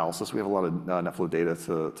NetFlow analysis. We have a lot of NetFlow data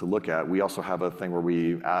to look at. We also have a thing where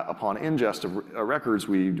we, upon ingest of records,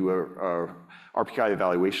 we do a RPKI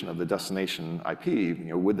evaluation of the destination IP.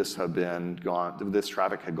 Would this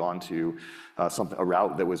traffic have gone to a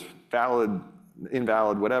route that was valid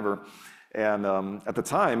invalid, whatever. And at the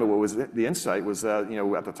time, what was the insight was that,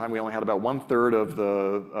 at the time we only had about 1/3 of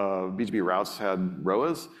the BGP routes had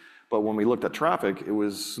ROAs, but when we looked at traffic, it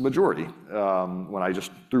was the majority. When I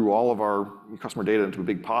just threw all of our customer data into a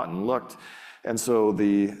big pot and looked, and so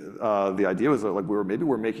the idea was that, like, we're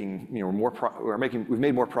making we've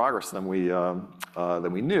made more progress than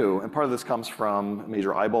we knew, and part of this comes from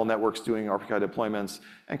major eyeball networks doing RPKI deployments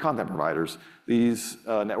and content providers. These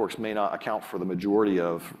networks may not account for the majority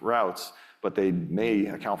of routes, but they may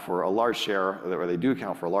account for a large share, or they do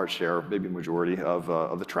account for a large share, maybe a majority of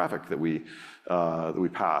the traffic that we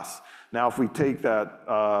pass. Now, if we take that,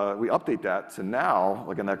 we update that to now,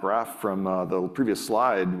 like in that graph from the previous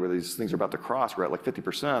slide where these things are about to cross, we're at like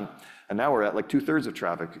 50%, and now we're at like 2/3 of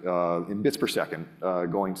traffic in bits per second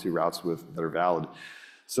going to routes that are valid.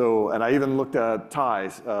 So, and I even looked at tie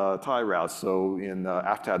routes. So in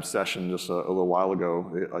AFTAB session just a little while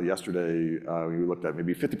ago, yesterday, we looked at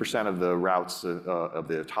maybe 50% of the routes of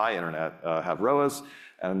the tie internet have ROAs.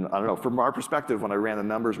 And I don't know, from our perspective, when I ran the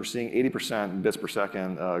numbers, we're seeing 80% bits per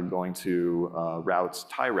second going to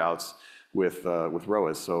tie routes with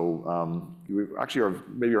ROAs. So we actually are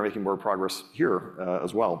making more progress here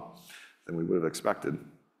as well than we would have expected.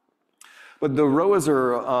 But the ROAs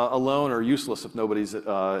are alone are useless if nobody's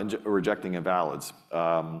rejecting invalids.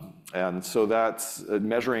 And so that's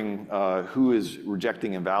measuring who is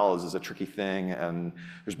rejecting invalids is a tricky thing, and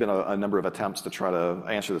there's been a number of attempts to try to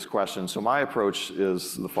answer this question. So my approach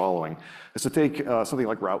is the following. Is to take something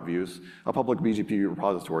like route views, a public BGP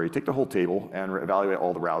repository, take the whole table and evaluate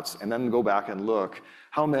all the routes, and then go back and look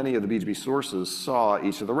how many of the BGP sources saw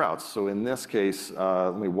each of the routes. So in this case,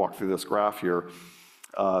 let me walk through this graph here.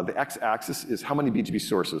 The x-axis is how many BGP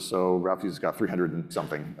sources. So route views has got 300 and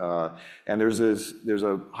something. And there's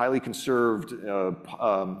a highly conserved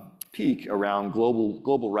peak around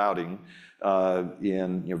global routing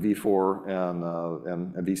in v4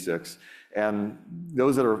 and v6. And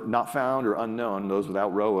those that are not found or unknown, those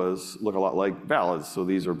without ROAs, look a lot like valids. So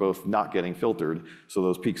these are both not getting filtered. So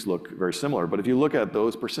those peaks look very similar. But if you look at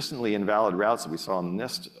those persistently invalid routes that we saw in the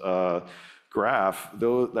NIST graph,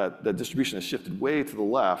 though that the distribution has shifted way to the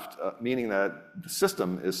left, meaning that the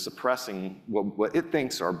system is suppressing what it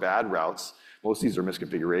thinks are bad routes. Most of these are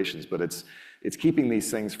misconfigurations, but it's keeping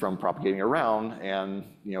these things from propagating around. And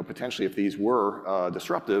potentially, if these were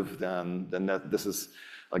disruptive, then this is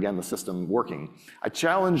again the system working. I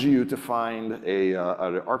challenge you to find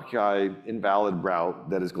an RPKI invalid route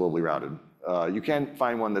that is globally routed. You can't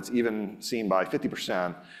find one that's even seen by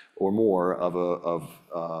 50% or more of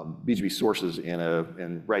BGP sources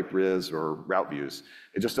in RIPE RIS or route views.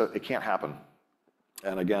 It can't happen.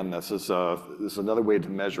 And again, this is another way to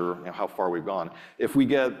measure how far we've gone. If we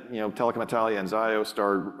get Telecom Italia and Zayo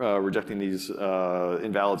start rejecting these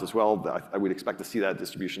invalids as well, I would expect to see that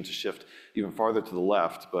distribution to shift even farther to the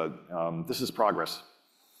left. But this is progress.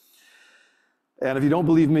 And if you don't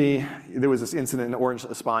believe me, there was this incident in Orange,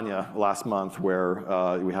 España last month where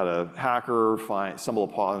we had a hacker stumble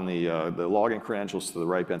upon the login credentials to the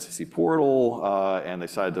RIPE NCC portal, and they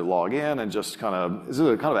decided to log in and just this is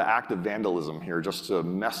a kind of an act of vandalism here, just to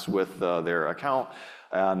mess with their account.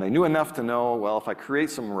 And they knew enough to know, well, if I create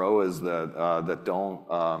some ROAs that don't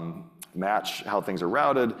match how things are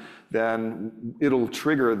routed, then it'll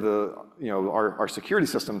trigger our security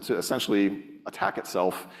system to essentially attack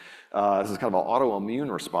itself. This is kind of an autoimmune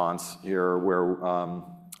response here where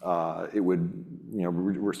it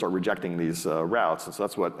would start rejecting these routes. And so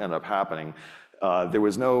that's what ended up happening. There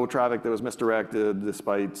was no traffic that was misdirected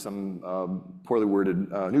despite some poorly worded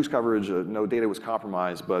news coverage. No data was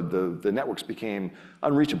compromised, but the networks became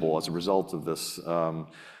unreachable as a result of this.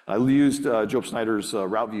 I used Job Snyder's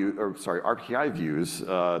RPKI views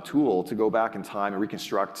tool to go back in time and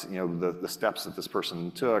reconstruct the steps that this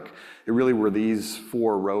person took. It really were these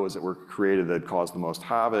 4 rows that were created that caused the most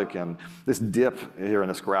havoc. And this dip here in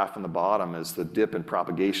this graph on the bottom is the dip in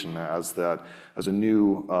propagation as a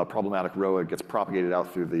new problematic row gets propagated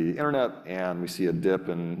out through the internet, and we see a dip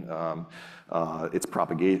in the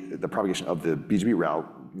propagation of the BGP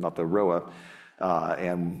route, not the ROA.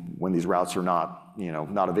 And when these routes are not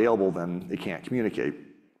available, then they can't communicate.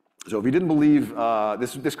 So if you didn't believe,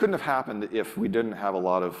 this couldn't have happened if we didn't have a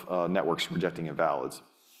lot of networks rejecting invalids.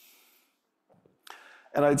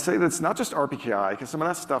 And I'd say that's not just RPKI, because some of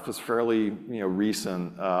that stuff is fairly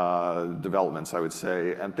recent developments, I would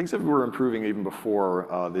say, and things that were improving even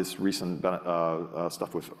before this recent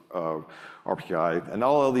stuff with RPKI. And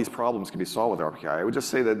all of these problems can be solved with RPKI. I would just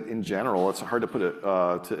say that in general, it's hard to put it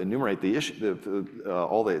to enumerate the issue,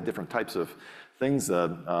 all the different types of things that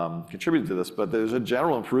contribute to this, but there's a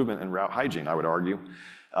general improvement in route hygiene, I would argue.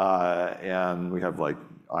 And we have like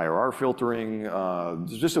IRR filtering,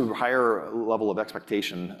 just a higher level of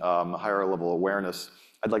expectation, a higher level of awareness.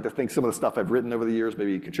 I'd like to think some of the stuff I've written over the years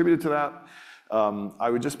maybe contributed to that. I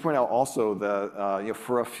would just point out also that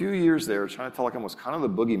for a few years there, China Telecom was kind of the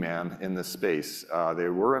boogeyman in this space. They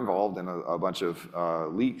were involved in a bunch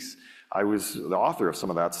of leaks. I was the author of some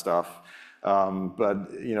of that stuff. But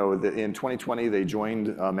in 2020, they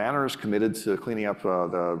joined Manners, committed to cleaning up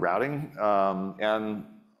the routing, and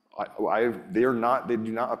they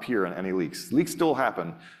do not appear in any leaks. Leaks still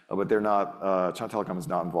happen, but they're not. China Telecom is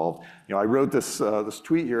not involved. I wrote this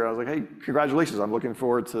tweet here. I was like, "Hey, congratulations! I'm looking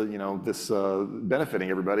forward to this benefiting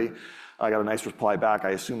everybody." I got a nice reply back. I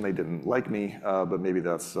assume they didn't like me, but maybe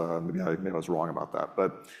that's maybe I was wrong about that.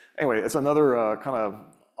 But anyway, it's another kind of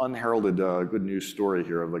unheralded good news story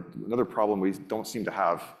here of like another problem we don't seem to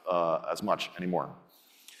have as much anymore.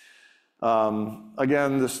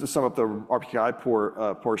 Again, this to sum up the RPKI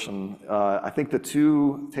portion, I think the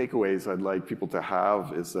two takeaways I'd like people to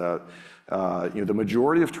have is that the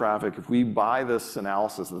majority of traffic, if we buy this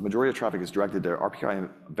analysis, the majority of traffic is directed to RPKI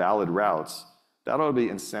valid routes. That ought to be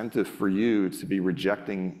incentive for you to be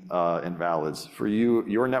rejecting invalids for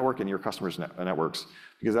your network and your customers' networks,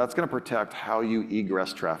 because that's going to protect how you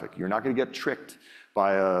egress traffic. You're not going to get tricked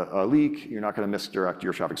by a leak. You're not going to misdirect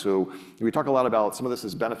your traffic. So we talk a lot about some of this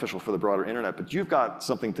is beneficial for the broader internet, but you've got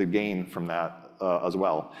something to gain from that as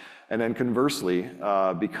well. And then conversely,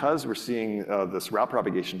 because we're seeing this route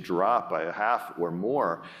propagation drop by a half or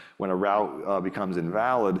more when a route becomes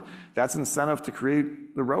invalid, that's incentive to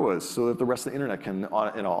create the ROAs so that the rest of the internet can,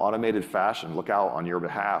 in an automated fashion, look out on your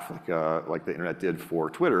behalf, like the internet did for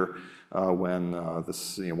Twitter when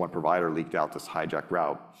this one provider leaked out this hijacked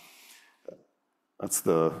route. That's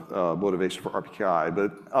the motivation for RPKI.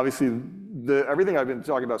 But obviously, everything I've been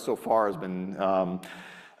talking about so far has been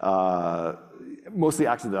mostly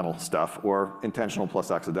accidental stuff, or intentional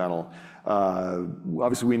plus accidental.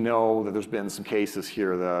 Obviously, we know that there's been some cases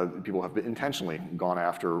here that people have been intentionally gone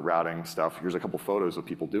after routing stuff. Here's a couple photos of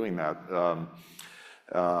people doing that.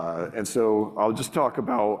 And so I'll just talk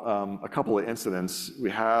about a couple of incidents.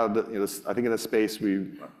 We had, I think in this space,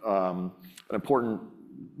 an important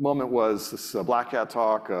moment was this Black Hat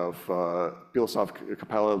talk of Biloslav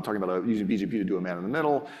Capello talking about using BGP to do a man in the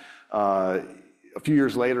middle. A few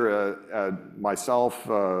years later, myself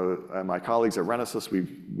and my colleagues at Renesas,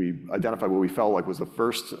 we identified what we felt like was the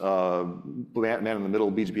first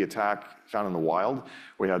man-in-the-middle BGP attack found in the wild.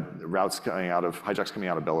 We had routes hijacks coming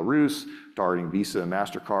out of Belarus, targeting Visa and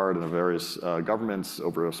MasterCard and the various governments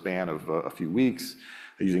over a span of a few weeks,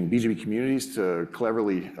 using BGP communities to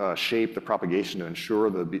cleverly shape the propagation to ensure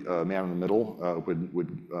the man-in-the-middle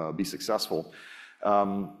would be successful.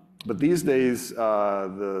 But these days,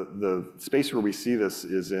 the space where we see this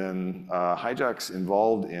is in hijacks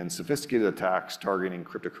involved in sophisticated attacks targeting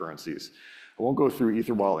cryptocurrencies. I won't go through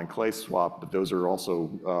EtherWallet and ClaySwap, but those are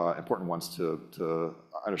also important ones to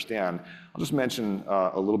understand. I'll just mention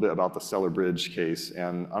a little bit about the Stellar Bridge case.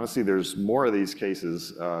 And honestly, there's more of these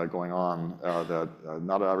cases going on that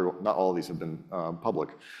not all of these have been public.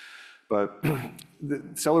 But the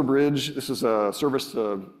Stellar Bridge, this is a service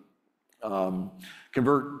to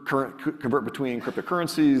convert between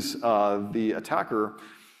cryptocurrencies. The attacker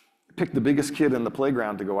picked the biggest kid in the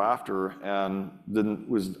playground to go after and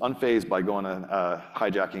was unfazed by going and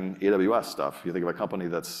hijacking AWS stuff. You think of a company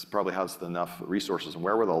that's probably has enough resources and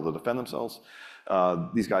wherewithal to defend themselves.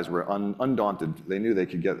 These guys were undaunted. They knew they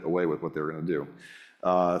could get away with what they were going to do.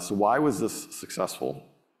 So why was this successful?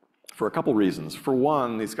 For a couple reasons. For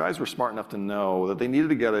one, these guys were smart enough to know that they needed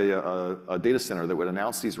to get a data center that would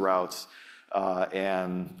announce these routes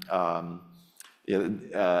and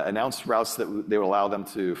announce routes that they would allow them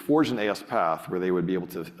to forge an AS path where they would be able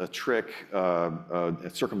to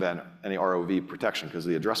circumvent any ROV protection, because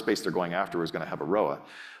the address space they're going after was going to have a ROA.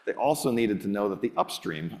 They also needed to know that the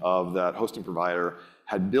upstream of that hosting provider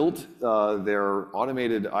had built their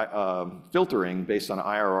automated filtering based on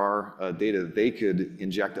IRR data that they could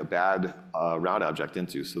inject a bad route object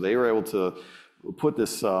into. So they were able to put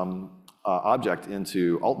this object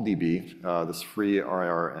into AltDB, this free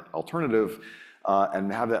RIR alternative,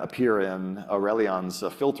 and have that appear in Aurelion's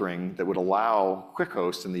filtering that would allow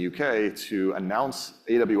QuickHost in the UK to announce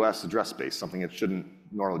AWS address space, something it shouldn't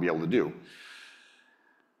normally be able to do.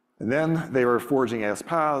 And then they were forging AS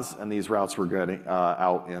paths, and these routes were getting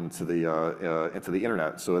out into the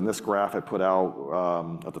internet. So in this graph I put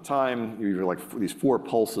out at the time, you were like these 4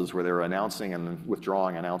 pulses where they were announcing and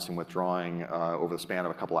withdrawing, announcing, withdrawing over the span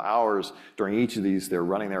of a couple of hours. During each of these, they're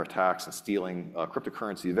running their attacks and stealing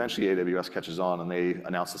cryptocurrency. Eventually, AWS catches on, and they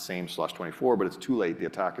announce the same /24, but it's too late. The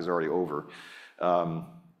attack is already over.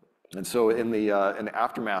 And so in the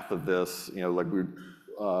aftermath of this,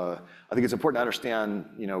 I think it's important to understand,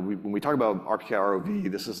 when we talk about RPKI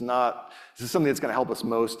ROV, this is something that's going to help us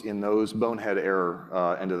most in those bonehead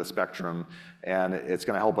error end of the spectrum, and it's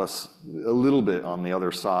going to help us a little bit on the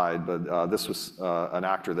other side. But this was an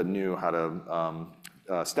actor that knew how to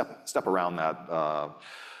step around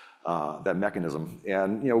that mechanism.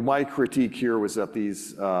 And my critique here was that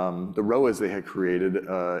these the ROAs they had created,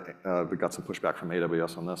 we got some pushback from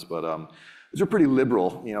AWS on this, but these are pretty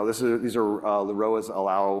liberal. These are the ROAs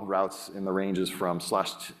allow routes in the ranges from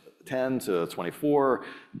 /10 to 24.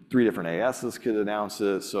 3 different ASs could announce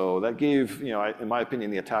it. So that gave, in my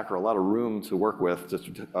opinion, the attacker a lot of room to work with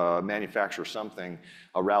to manufacture something,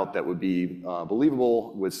 a route that would be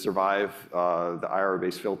believable, would survive the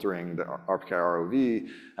IR-based filtering, the RPKI ROV,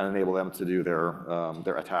 and enable them to do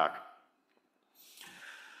their attack.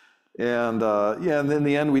 And and in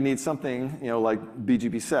the end, we need something like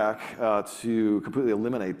BGPsec to completely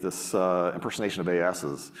eliminate this impersonation of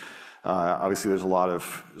ASs. Obviously, there's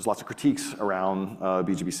lots of critiques around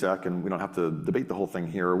BGPsec, and we don't have to debate the whole thing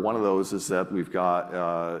here. One of those is that we've got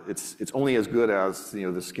it's only as good as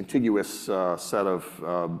this contiguous set of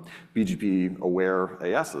BGP-aware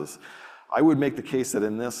ASs. I would make the case that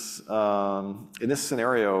in this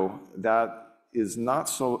scenario that is not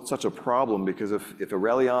such a problem, because if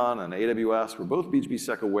Aurelion and AWS were both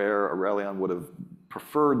BGPsec aware, Aurelion would have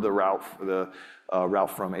preferred the route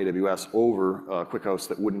from AWS over QuickHost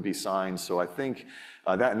that wouldn't be signed. So I think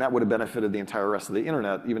that would have benefited the entire rest of the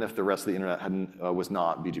internet, even if the rest of the internet was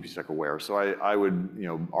not BGPsec aware. So I would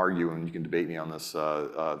argue, and you can debate me on this,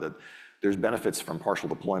 that there's benefits from partial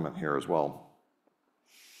deployment here as well.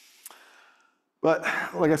 But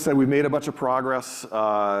like I said, we've made a bunch of progress.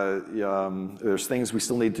 There's things we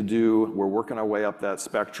still need to do. We're working our way up that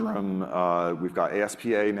spectrum. We've got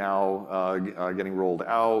ASPA now getting rolled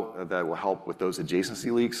out that will help with those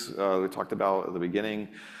adjacency leaks we talked about at the beginning.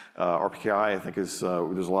 RPKI, I think, there's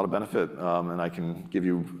a lot of benefit, and I can give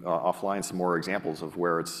you offline some more examples of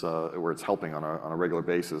where it's helping on a regular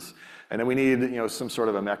basis. And then we need some sort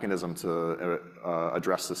of a mechanism to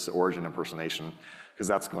address this origin impersonation, because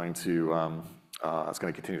that's going to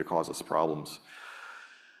continue to cause us problems.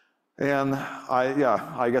 And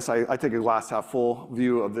I guess I take a glass half full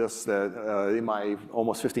view of this, that in my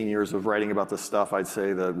almost 15 years of writing about this stuff, I'd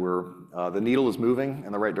say that the needle is moving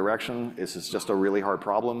in the right direction. This is just a really hard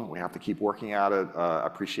problem. We have to keep working at it. I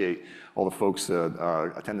appreciate all the folks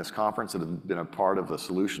that attend this conference that have been a part of the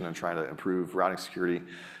solution and trying to improve routing security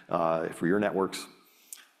for your networks.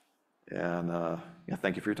 And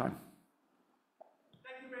thank you for your time.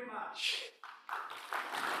 Thank you very much.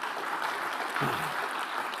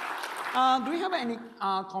 Do we have any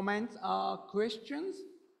comments, questions?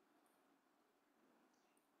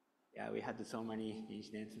 Yeah, we had so many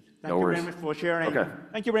incidents. Thank you very much for sharing. Okay.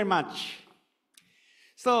 Thank you very much.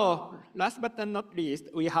 So last but not least,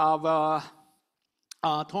 we have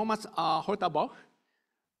Thomas Holterbach.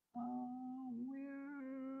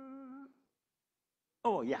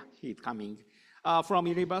 Oh yeah, he's coming from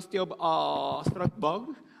University of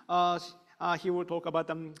Strasbourg. He will talk about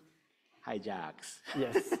hijacks.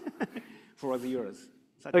 Yes. For the viewers.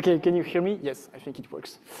 Okay, can you hear me? Yes, I think it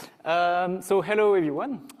works. So hello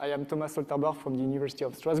everyone. I am Thomas Holterbach from the University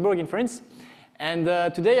of Strasbourg in France. And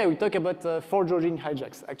today I will talk about forward-origin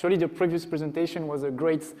hijacks. Actually, the previous presentation was a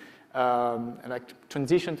great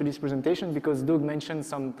transition to this presentation, because Doug mentioned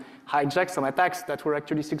some hijacks, some attacks that were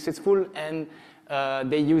actually successful, and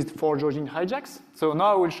they used forward-origin hijacks. So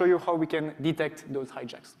now I will show you how we can detect those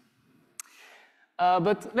hijacks.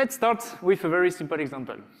 But let's start with a very simple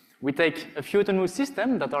example. We take a few autonomous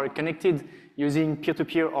systems that are connected using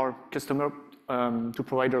peer-to-peer or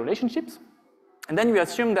customer-to-provider relationships. And then we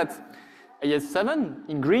assume that AS7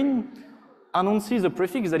 in green announces a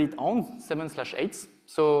prefix that it owns, 7/8.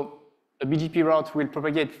 So a BGP route will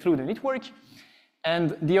propagate through the network,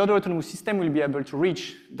 and the other autonomous system will be able to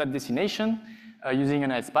reach that destination using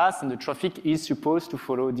an AS-pass, and the traffic is supposed to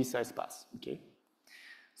follow this AS-pass. Okay.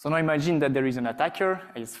 So now imagine that there is an attacker,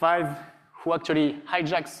 AS5, who actually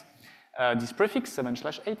hijacks this prefix,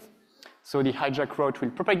 7/8. So the hijack route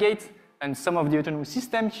will propagate, and some of the autonomous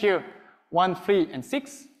system here, 1, 3, and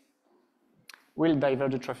 6, will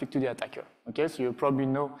divert the traffic to the attacker. Okay, so you probably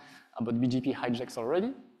know about BGP hijacks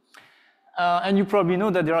already. And you probably know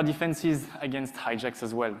that there are defenses against hijacks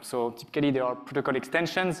as well. So typically there are protocol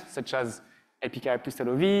extensions such as API plus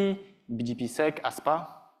LOV, BGPsec, ASPA.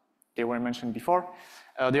 They were mentioned before.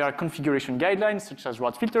 There are configuration guidelines such as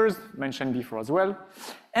route filters, mentioned before as well.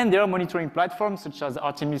 And there are monitoring platforms such as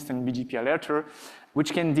Artemis and BGP Alerter,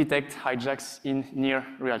 which can detect hijacks in near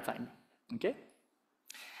real time. Okay?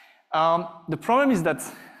 The problem is that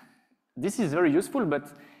this is very useful,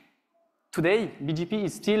 but today, BGP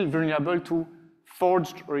is still vulnerable to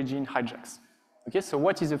forged origin hijacks. Okay, so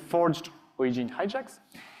what is a forged origin hijacks?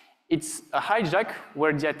 It's a hijack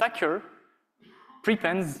where the attacker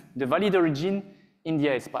prepends the valid origin in the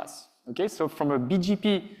AES path. Okay, so from a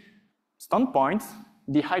BGP standpoint,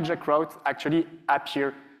 the hijack route actually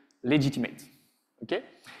appears legitimate. Okay,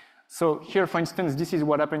 so here, for instance, this is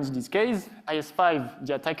what happens in this case. IS5,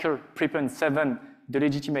 the attacker prepends 7, the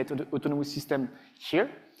legitimate autonomous system here,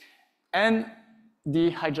 and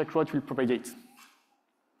the hijack route will propagate.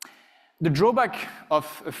 The drawback of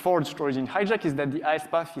a forged origin hijack is that the AES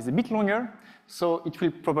path is a bit longer, so it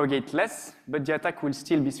will propagate less, but the attack will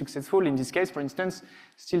still be successful. In this case, for instance,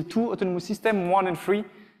 still 2 autonomous systems, 1 and 3,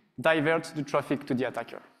 divert the traffic to the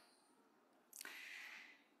attacker.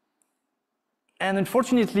 And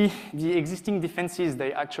unfortunately, the existing defenses,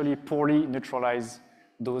 they actually poorly neutralize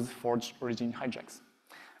those forged origin hijacks.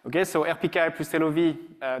 Okay, so RPKI plus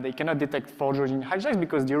LOV, they cannot detect forged origin hijacks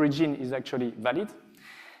because the origin is actually valid.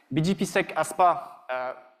 BGPsec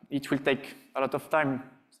ASPA, it will take a lot of time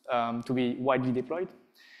to be widely deployed.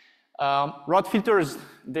 Route filters,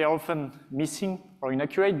 they are often missing or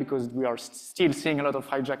inaccurate because we are still seeing a lot of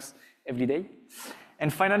hijacks every day.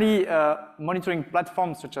 And finally, monitoring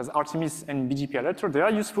platforms such as Artemis and BGP Alerter, they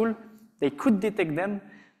are useful. They could detect them,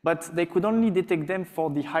 but they could only detect them for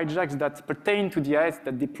the hijacks that pertain to the AES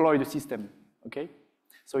that deploy the system, okay?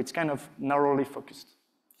 So it's kind of narrowly focused.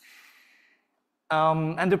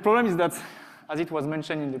 And the problem is that, as it was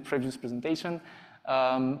mentioned in the previous presentation,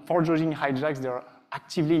 forged origin hijacks, they are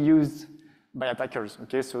actively used by attackers,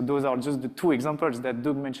 okay? So those are just the 2 examples that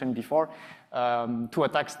Doug mentioned before, 2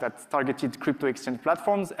 attacks that targeted crypto exchange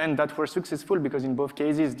platforms and that were successful because in both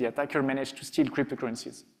cases, the attacker managed to steal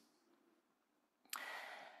cryptocurrencies.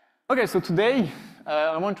 Okay, so today,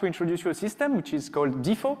 I want to introduce you a system which is called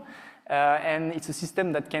DIFO, and it's a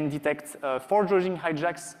system that can detect forged origin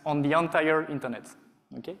hijacks on the entire internet,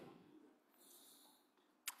 okay?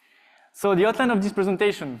 So the outline of this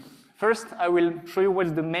presentation. First, I will show you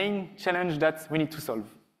what's the main challenge that we need to solve.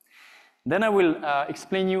 Then I will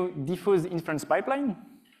explain you DIFO's inference pipeline.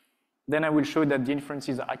 Then I will show that the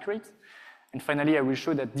inferences are accurate. And finally, I will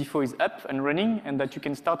show that DIFO is up and running and that you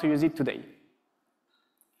can start to use it today.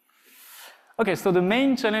 Okay, so the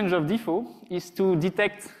main challenge of DIFO is to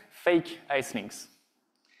detect fake AES links.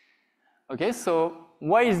 Okay, so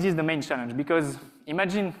why is this the main challenge? Because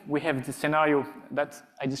imagine we have the scenario that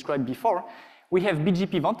I described before. We have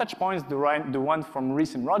BGP vantage points, the one from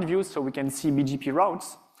recent route views, so we can see BGP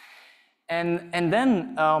routes. And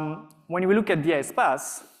then when we look at the AES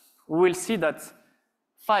path, we will see that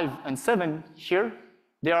 5 and 7 here,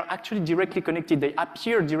 they are actually directly connected. They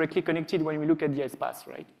appear directly connected when we look at the AES path,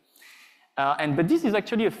 right? But this is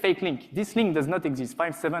actually a fake link. This link does not exist.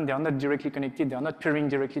 5, 7, they are not directly connected. They are not pairing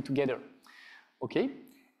directly together, okay?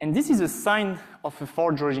 And this is a sign of a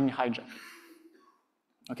forged origin hijack.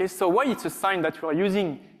 Okay, so why it's a sign that we are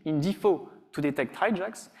using in DIFO to detect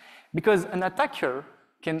hijacks? Because an attacker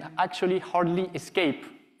can actually hardly escape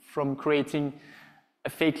from creating a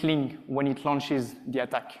fake link when it launches the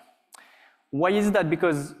attack. Why is that?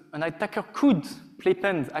 Because an attacker could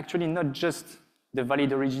prepend actually not just the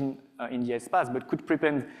valid origin in the AES path, but could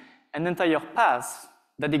prepend an entire path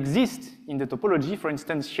that exists in the topology. For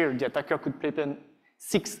instance, here the attacker could prepend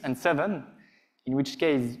 6 and 7, in which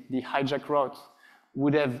case the hijack route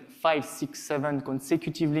would have 5, 6, 7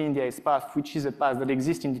 consecutively in the AES path, which is a path that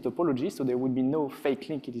exists in the topology, so there would be no fake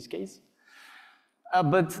link in this case.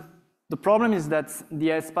 But the problem is that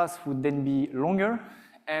the AES path would then be longer,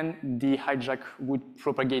 and the hijack would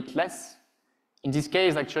propagate less. In this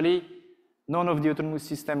case, actually, none of the autonomous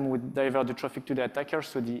system would divert the traffic to the attacker,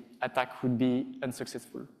 so the attack would be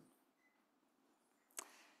unsuccessful.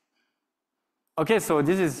 Okay, so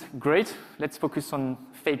this is great. Let's focus on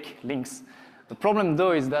fake links. The problem,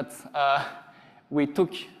 though, is that we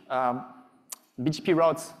took BGP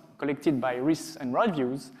routes collected by RIS and route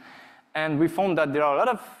views, and we found that there are a lot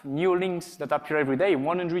of new links that appear every day,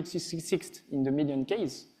 166 in the median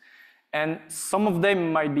case. And some of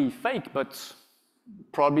them might be fake, but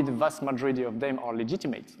probably the vast majority of them are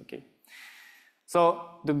legitimate, okay? So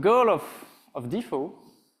the goal of DIFO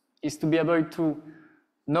is to be able to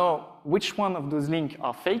know which one of those links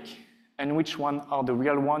are fake and which one are the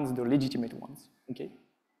real ones, the legitimate ones, okay?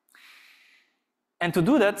 And to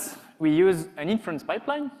do that, we use an inference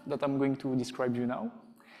pipeline that I'm going to describe to you now.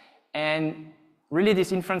 And really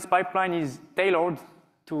this inference pipeline is tailored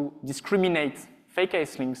to discriminate fake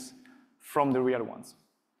AES links from the real ones,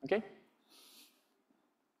 okay?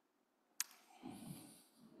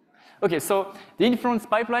 Okay, so the inference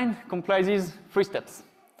pipeline comprises 3 steps.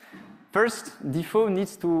 First, DIFO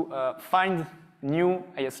needs to find new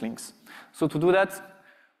AS links. So to do that,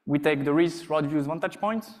 we take the reduce vantage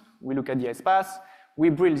point, we look at the AS path, we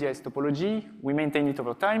build the AS topology, we maintain it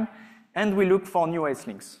over time, and we look for new AS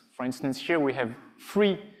links. For instance, here we have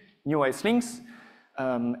 3 new AS links,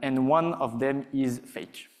 and one of them is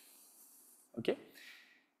fake. Okay?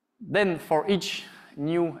 Then for each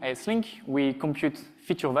new AS link, we compute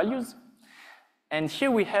feature values. And here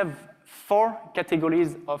we have 4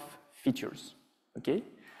 categories of features. Okay?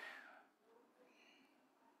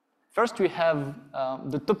 First, we have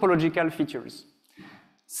the topological features.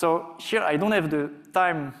 So here, I don't have the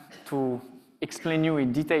time to explain you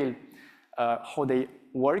in detail how they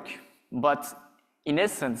work, but in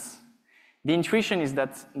essence, the intuition is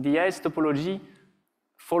that the AS topology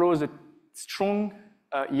follows a strong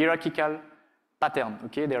hierarchical pattern.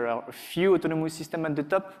 Okay? There are a few autonomous systems at the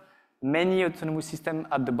top, many autonomous systems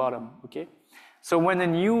at the bottom. Okay? So when a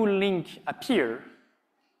new link appears,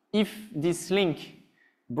 if this link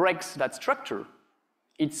breaks that structure,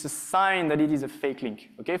 it's a sign that it is a fake link.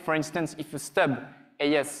 Okay? For instance, if a stub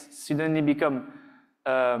AS suddenly becomes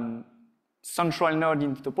central node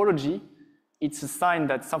in topology, it's a sign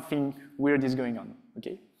that something weird is going on.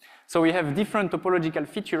 Okay? So we have different topological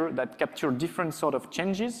features that capture different sort of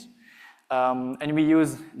changes, and we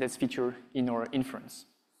use this feature in our inference.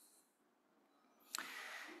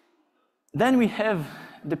 Then we have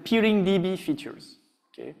the peeling DB features.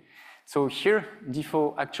 Okay? So here,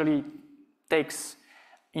 DIFO actually takes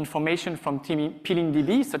information from peeling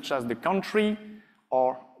DB, such as the country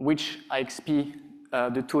or which IXP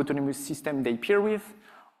the 2 autonomous systems they peer with,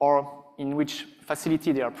 or in which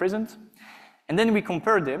facility they are present. And then we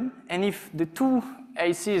compare them, and if the 2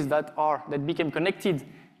 ACs that became connected,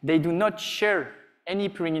 they do not share any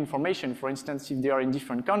peering information, for instance, if they are in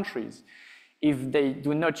different countries, if they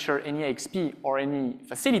do not share any IXP or any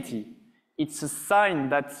facility, it's a sign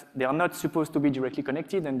that they are not supposed to be directly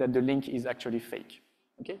connected and that the link is actually fake.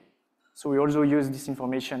 Okay? So we also use this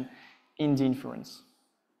information in the inference.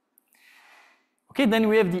 Okay, then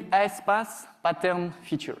we have the AS path pattern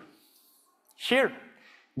feature. Here,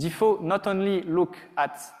 DIFO not only looks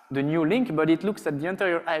at the new link, but it looks at the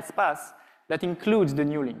entire AS path that includes the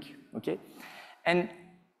new link. Okay? And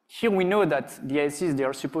here we know that the ASs, they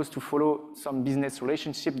are supposed to follow some business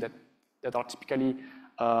relationship that are typically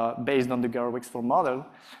based on the Garrow-Wexford model.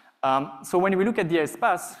 So when we look at the AS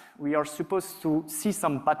path, we are supposed to see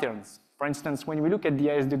some patterns. For instance, when we look at the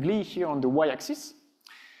AS degree here on the y-axis,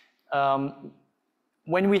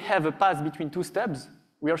 when we have a path between 2 stubs,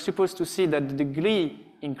 we are supposed to see that the degree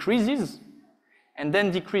increases and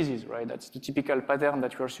then decreases, right? That's the typical pattern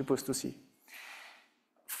that we are supposed to see.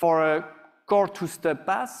 For a core 2-stub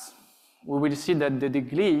path, we will see that the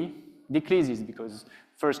degree decreases because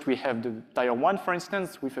first we have the tier 1, for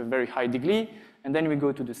instance, with a very high degree, and then we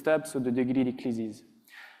go to the stub, so the degree decreases.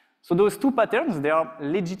 So those 2 patterns, they are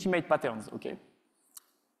legitimate patterns, okay?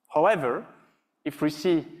 However, if we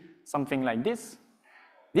see something like this,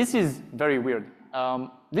 this is very weird.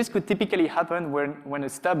 This could typically happen when a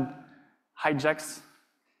stub hijacks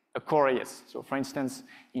a core AS. So for instance,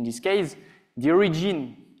 in this case, the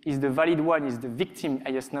origin is the valid one, is the victim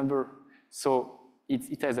AS number. So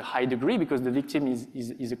it has a high degree because the victim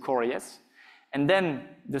is a core AS. And then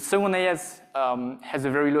the second AS has a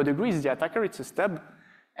very low degree, it's the attacker, it's a stub.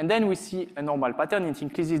 And then we see a normal pattern, it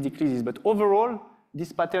increases, decreases. But overall,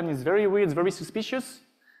 this pattern is very weird, it's very suspicious,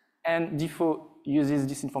 and DIFO uses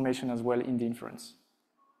this information as well in the inference.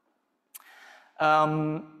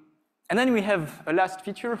 And then we have a last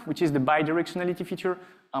feature, which is the bidirectionality feature.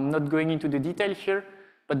 I'm not going into the detail here,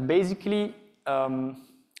 but basically, an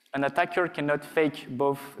attacker cannot fake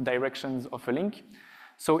both directions of a link.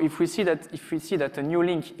 So if we see that a new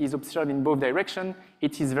link is observed in both directions,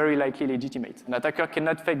 it is very likely legitimate. An attacker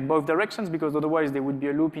cannot fake both directions because otherwise there would be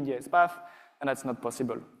a loop in the AS path, and that's not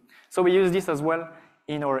possible. So we use this as well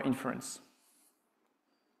in our inference.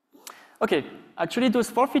 Okay, actually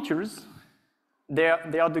those 4 features, they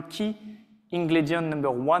are the key ingredient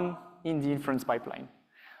number 1 in the inference pipeline.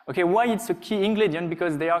 Okay, why it's a key ingredient?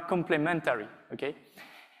 Because they are complementary, okay?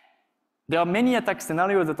 There are many attack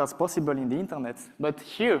scenarios that are possible in the internet, but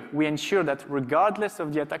here we ensure that regardless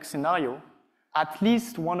of the attack scenario, at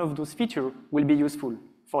least one of those features will be useful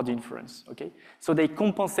for the inference, okay? So they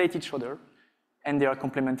compensate each other, and they are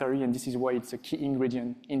complementary, and this is why it's a key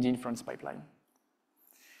ingredient in the inference pipeline.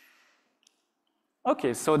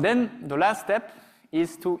 Okay, so then the last step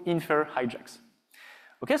is to infer hijacks.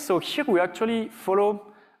 Okay, so here we actually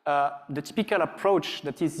follow the typical approach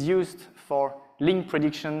that is used for link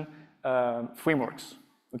prediction frameworks.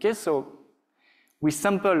 Okay, so we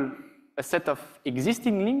sample a set of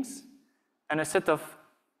existing links and a set of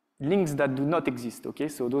links that do not exist, okay?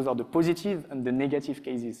 So those are the positive and the negative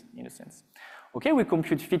cases, in a sense. Okay, we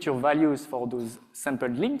compute feature values for those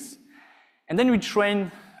sampled links, and then we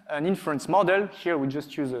train an inference model. Here we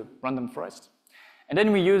just use a random forest. And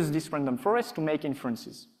then we use this random forest to make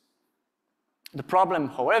inferences. The problem,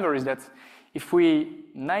 however, is that if we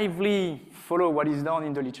naively follow what is done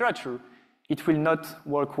in the literature, it will not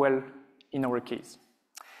work well in our case.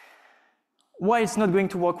 Why it's not going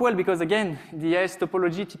to work well? Because again, the AS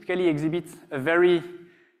topology typically exhibits a very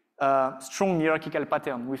strong hierarchical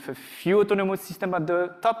pattern with a few autonomous systems at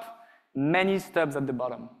the top, many stubs at the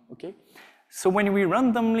bottom, okay? So when we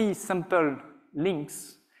randomly sample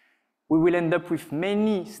links, we will end up with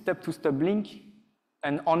many stub-to-stub links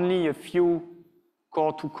and only a few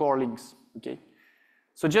core-to-core links, okay?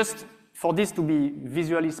 So just for this to be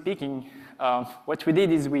visually speaking, what we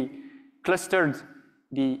did is we clustered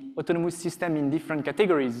the autonomous system in different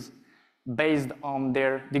categories based on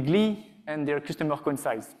their degree and their customer coin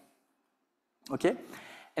size, okay?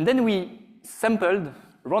 And then we sampled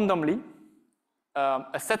randomly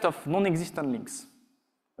a set of non-existent links,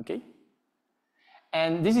 okay?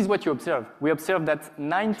 And this is what you observe. We observe that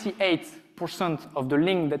 98% of the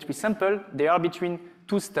links that we sample, they are between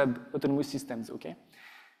two stub autonomous systems, okay?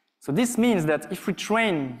 So this means that if we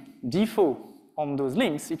train DFO on those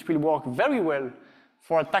links, it will work very well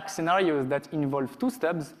for attack scenarios that involve two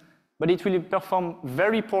stubs, but it will perform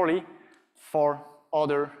very poorly for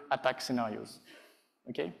other attack scenarios,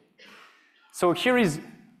 okay? So here is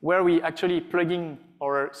where we actually plug in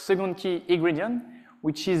our second key ingredient,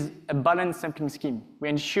 which is a balanced sampling scheme. We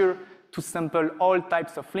ensure to sample all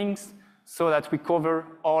types of links so that we cover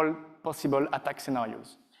all possible attack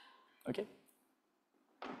scenarios, okay?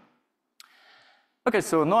 Okay,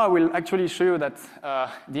 so now I will actually show you that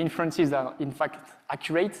the inferences are in fact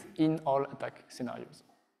accurate in all attack scenarios.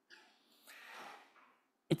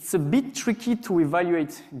 It's a bit tricky to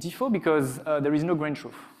evaluate DFO because there is no grain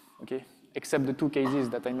truth, okay? Except the two cases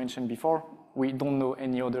that I mentioned before. We don't know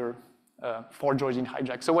any other forged origin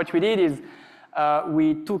hijack. So what we did is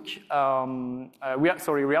we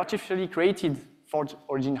artificially created forged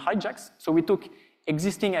origin hijacks. So we took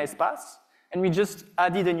existing AS paths and we just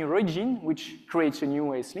added a new origin, which creates a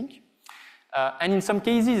new AS link. And in some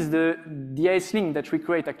cases, the AS link that we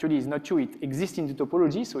create actually is not true. It exists in the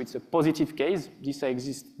topology, so it's a positive case. This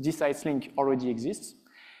AS link already exists.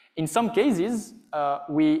 In some cases,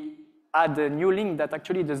 we add a new link that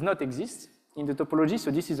actually does not exist in the topology,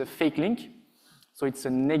 so this is a fake link, so it's a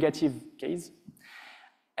negative case.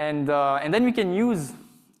 And then we can use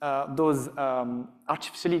those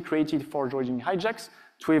artificially created forged origin hijacks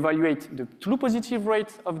to evaluate the true positive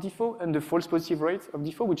rate of DFO and the false positive rate of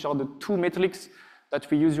DFO, which are the two metrics that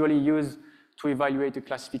we usually use to evaluate a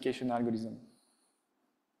classification algorithm.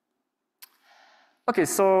 Okay,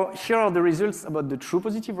 so here are the results about the true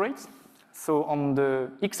positive rate. So on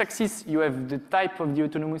the x-axis, you have the type of the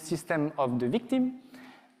autonomous system of the victim,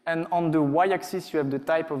 and on the y-axis, you have the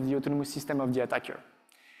type of the autonomous system of the attacker.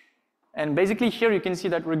 And basically here you can see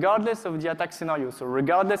that regardless of the attack scenario, so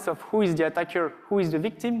regardless of who is the attacker, who is the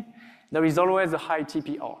victim, there is always a high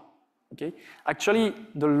TPR, okay? Actually,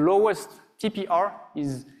 the lowest TPR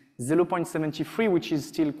is 0.73, which is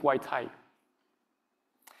still quite high.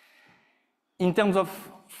 In terms of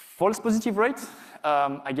false positive rate,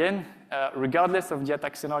 again, regardless of the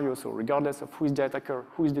attack scenario, so regardless of who is the attacker,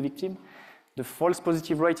 who is the victim, the false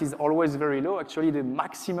positive rate is always very low. Actually, the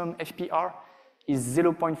maximum FPR is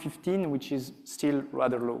 0.15, which is still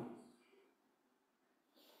rather low.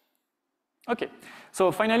 Okay,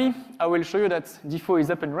 so finally, I will show you that DFO is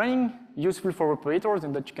up and running, useful for operators,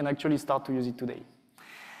 and that you can actually start to use it today.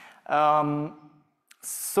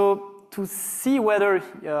 So to see whether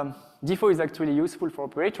DFO is actually useful for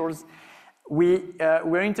operators,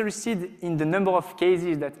 we're interested in the number of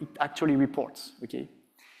cases that it actually reports, okay?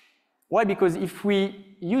 Why? Because if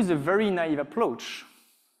we use a very naive approach,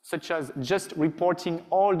 such as just reporting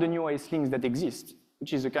all the new AS links that exist,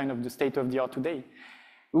 which is a kind of the state of the art today,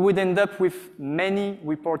 we would end up with many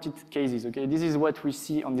reported cases, okay? This is what we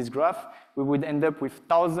see on this graph. We would end up with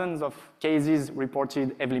thousands of cases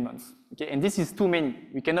reported every month, okay? And this is too many.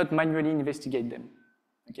 We cannot manually investigate them,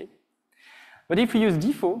 okay? But if we use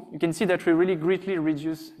DFO, you can see that we really greatly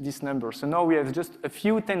reduce this number. So now we have just a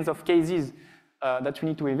few tens of cases that we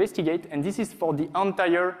need to investigate, and this is for the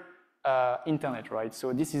entire internet, right?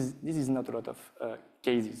 So this is not a lot of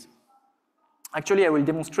cases. Actually, I will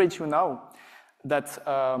demonstrate you now that,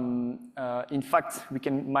 in fact, we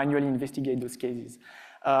can manually investigate those cases.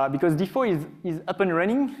 because default is up and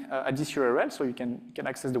running at this URL, so you can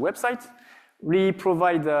access the website. We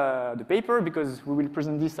provide the paper, because we will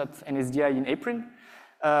present this at NSDI in April.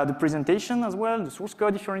 The presentation as well, the source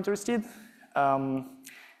code if you're interested.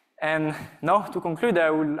 And now, to conclude,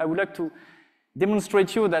 I would like to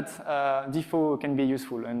demonstrate you that default can be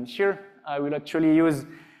useful. And here, I will actually use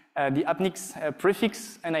the AppNix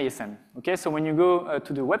prefix and ISN. Okay, so when you go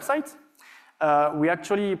to the website, we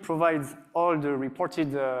actually provide all the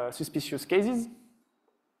reported suspicious cases,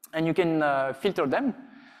 and you can filter them.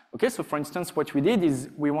 Okay, so for instance, what we did is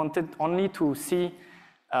we wanted only to see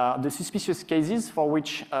the suspicious cases for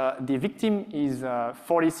which the victim is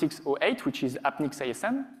 4608, which is AppNix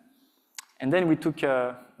ISN. And then we took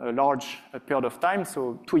a large period of time,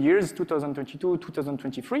 so 2 years, 2022,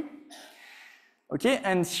 2023. Okay,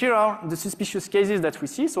 and here are the suspicious cases that we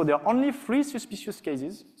see. So there are only 3 suspicious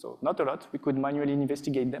cases, so not a lot. We could manually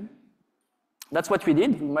investigate them. That's what we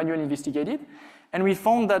did, we manually investigated. And we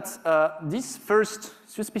found that this first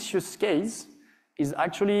suspicious case is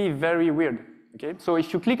actually very weird. Okay, so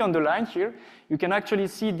if you click on the line here, you can actually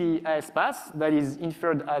see the AS pass that is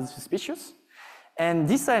inferred as suspicious. And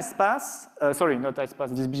this AS pass, sorry, not AS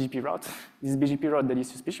pass, this BGP route, this BGP route that is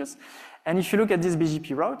suspicious. And if you look at this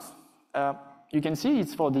BGP route, you can see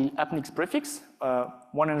it's for the AppNix prefix,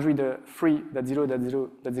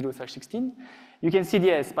 103.0.0.0/16. You can see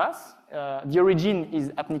the AS pass. The origin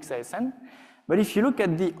is AppNix ISN. But if you look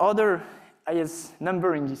at the other IS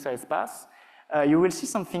number in this AS pass, you will see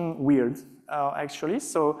something weird, actually.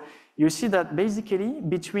 So you see that basically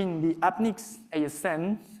between the AppNix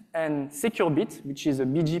ISN and SecureBit, which is a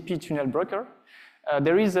BGP tunnel broker,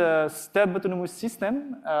 there is a stub autonomous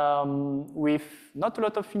system with not a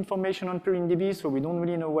lot of information on PeeringDB, so we don't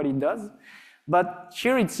really know what it does. But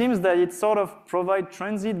here it seems that it sort of provides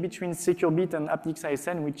transit between SecureBit and AppNix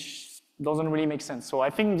ISN, which doesn't really make sense. So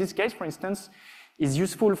I think this case, for instance, is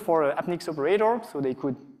useful for an AppNix operator, so they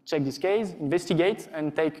could check this case, investigate,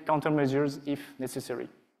 and take countermeasures if necessary.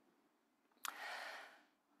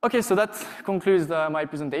 Okay, so that concludes my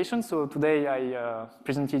presentation. So today I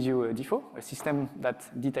presented you a DIFO, a system that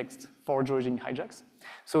detects forward-routing hijacks.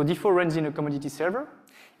 So DIFO runs in a commodity server.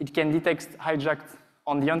 It can detect hijacked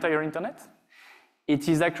on the entire internet. It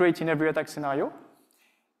is accurate in every attack scenario.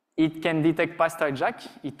 It can detect past hijack.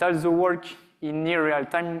 It also works in near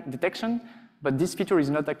real-time detection, but this feature is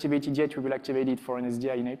not activated yet. We will activate it for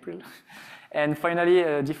NSDI in April. And finally,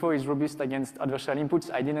 DIFO is robust against adversarial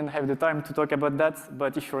inputs. I didn't have the time to talk about that,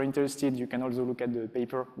 but if you're interested, you can also look at the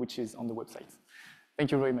paper, which is on the website.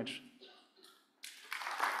 Thank you very much.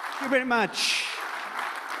 Thank you very much.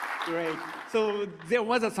 Great. So there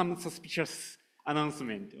was some suspicious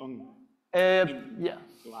announcement on. Yeah.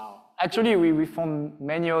 Wow. Actually, we found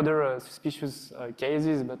many other suspicious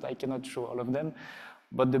cases, but I cannot show all of them.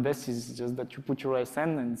 But the best is just that you put your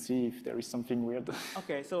SN and see if there is something weird.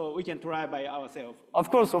 Okay, so we can try by ourselves.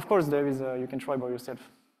 Of course, there is. You can try by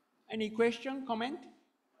yourself. Any question, comment?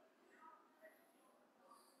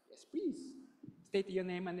 Yes, please. State your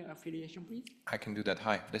name and affiliation, please. I can do that.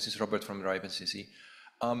 Hi, this is Robert from Drive SCC.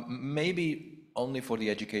 Maybe only for the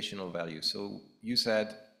educational value. So you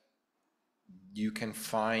said you can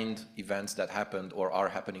find events that happened or are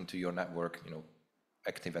happening to your network,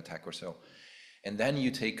 active attack or so. And then you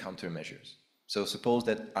take countermeasures. So suppose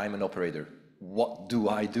that I'm an operator. What do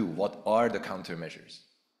I do? What are the countermeasures?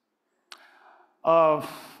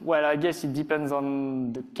 Well, I guess it depends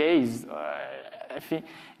on the case. I think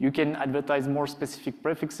you can advertise more specific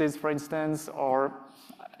prefixes, for instance, or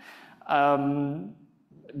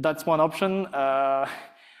that's one option. I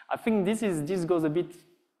think this goes a bit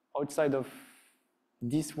outside of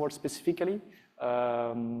this word specifically.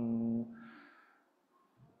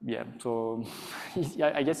 Yeah, so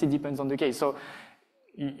I guess it depends on the case. So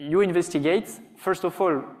you investigate. First of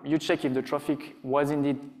all, you check if the traffic was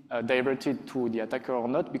indeed diverted to the attacker or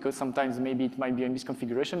not, because sometimes maybe it might be a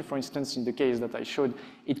misconfiguration. For instance, in the case that I showed,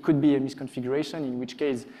 it could be a misconfiguration, in which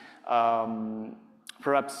case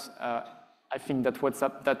perhaps I think that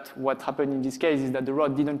what happened in this case is that the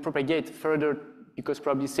route didn't propagate further because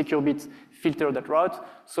probably SecureBit filtered that route.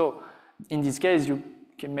 So in this case, you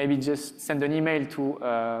can maybe just send an email to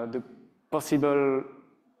the possible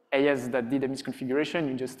AS that did a misconfiguration.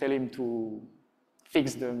 You just tell him to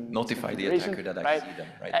fix the notify the attacker that I see them,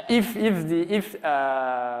 right? If the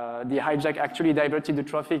hijack actually diverted the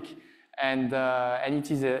traffic and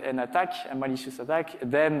it is an attack, a malicious attack,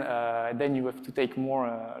 then you have to take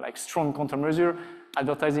more like strong countermeasure,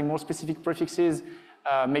 advertising more specific prefixes,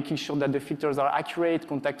 making sure that the filters are accurate,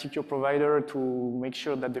 contacting your provider to make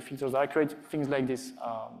sure that the filters are accurate, things like this.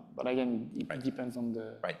 But again, it depends on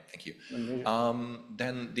the... Right, thank you.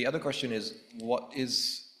 Then the other question is, what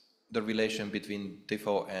is the relation between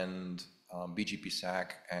DIFO and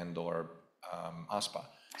BGP-SAC and or ASPA?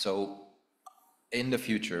 So in the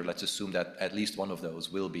future, let's assume that at least one of those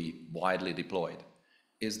will be widely deployed.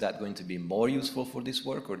 Is that going to be more useful for this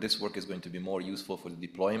work, or this work is going to be more useful for the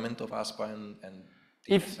deployment of ASPA and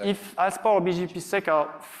if ASPA or BGP-SAC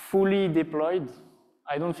are fully deployed,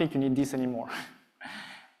 I don't think you need this anymore.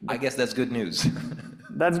 I guess that's good news.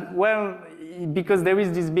 That's, well, because there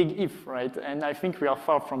is this big if, right? And I think we are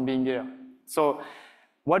far from being there. So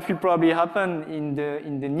what will probably happen in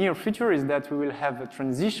the near future is that we will have a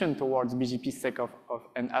transition towards BGP-SAC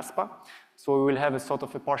and ASPA. So we will have a sort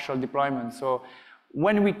of a partial deployment. So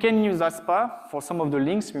when we can use ASPA, for some of the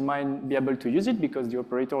links, we might be able to use it because the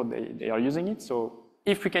operator, they are using it. So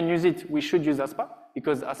if we can use it, we should use ASPA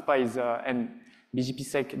because ASPA is, and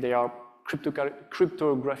BGP-SAC, they are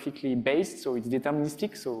cryptographically based, so it's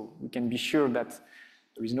deterministic, so we can be sure that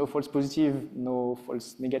there is no false positive, no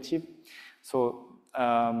false negative. So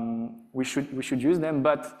we should use them,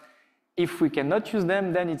 but if we cannot use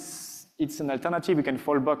them, then it's an alternative. We can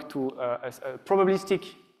fall back to a probabilistic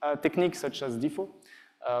technique such as DIFO.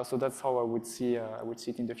 So that's how I would see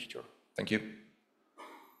it in the future. Thank you.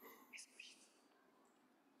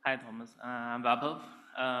 Hi, Thomas. I'm Vaibhav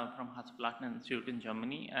from Hatzplatten Institute in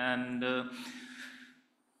Germany. And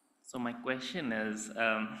so my question is,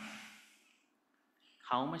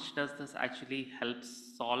 how much does this actually help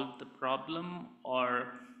solve the problem,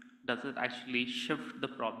 or does it actually shift the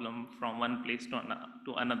problem from one place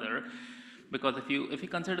to another? Because if you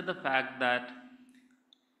consider the fact that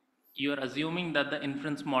you're assuming that the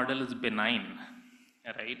inference model is benign,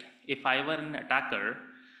 right? If I were an attacker,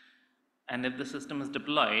 and if the system is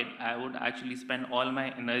deployed, I would actually spend all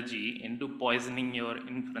my energy into poisoning your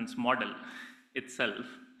inference model itself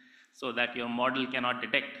so that your model cannot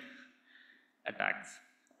detect attacks,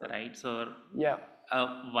 right? So yeah.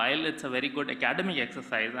 While it's a very good academic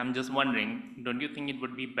exercise, I'm just wondering, don't you think it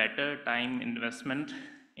would be better time investment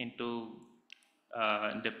into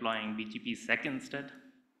deploying BGP-SAC instead?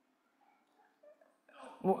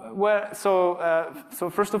 Well, so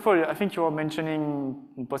first of all, I think you are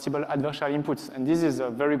mentioning possible adversarial inputs, and this is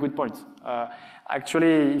a very good point.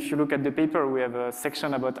 Actually, if you look at the paper, we have a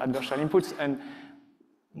section about adversarial inputs, and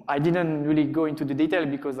I didn't really go into the detail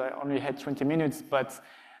because I only had 20 minutes, but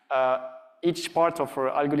each part of our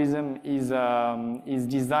algorithm is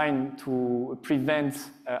designed to prevent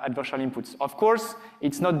adversarial inputs. Of course,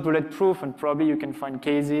 it's not bulletproof, and probably you can find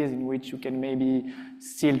cases in which you can maybe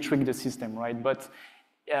still trick the system, right? But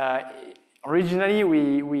originally,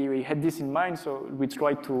 we had this in mind, so we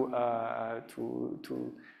tried to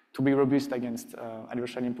be robust against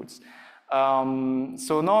adversarial inputs.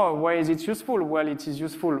 So now, why is it useful? Well, it is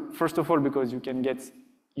useful, first of all, because you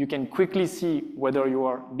can quickly see whether you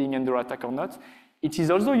are being under attack or not. It is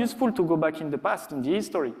also useful to go back in the past, in the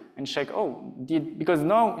history, and check, because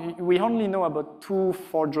now we only know about 2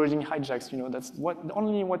 forward-joining hijacks, that's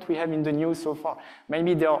only what we have in the news so far.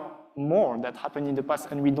 Maybe there are more that happened in the past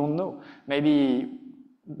and we don't know. Maybe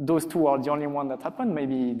those 2 are the only one that happened.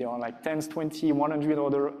 Maybe there are like 10, 20, 100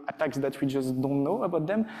 other attacks that we just don't know about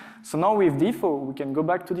them. So now with DIFO, we can go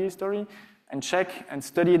back to the history and check and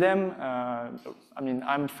study them. I mean,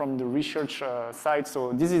 I'm from the research side,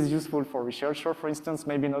 so this is useful for researchers, for instance,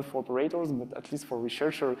 maybe not for operators, but at least for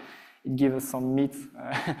researchers, it gives us some meat,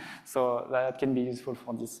 so that can be useful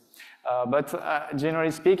for this. But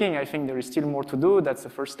generally speaking, I think there is still more to do. That's the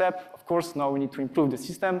first step. Of course, now we need to improve the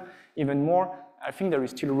system even more. I think there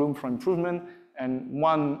is still room for improvement, and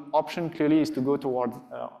one option clearly is to go toward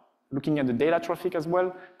looking at the data traffic as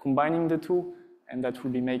well, combining the two, and that will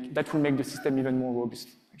make the system even more robust,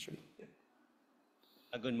 actually.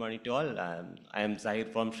 Good morning to all. I am Zahir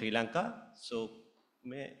from Sri Lanka. So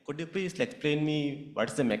could you please explain me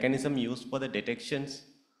what's the mechanism used for the detections?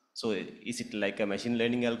 So is it like a machine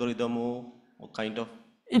learning algorithm or kind of?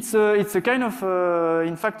 It's a kind of,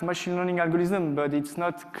 in fact, machine learning algorithm, but it's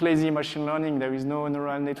not crazy machine learning. There is no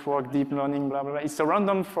neural network, deep learning, blah, blah, blah. It's a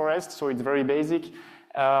random forest, so it's very basic.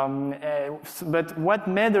 But what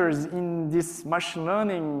matters in this machine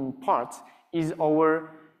learning part is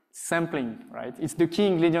our sampling, right? It's the key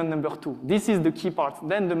ingredient number 2. This is the key part.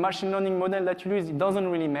 Then the machine learning model that you use, it doesn't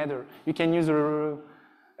really matter. You can use a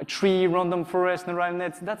tree, random forest, neural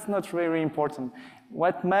nets. That's not very important.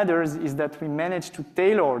 What matters is that we manage to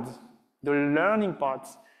tailor the learning part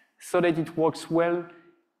so that it works well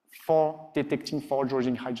for detecting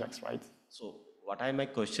forward-joining hijacks, right? So my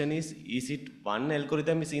question is it one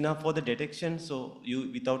algorithm is enough for the detection? So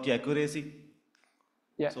you without the accuracy?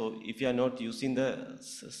 Yeah. So if you are not using the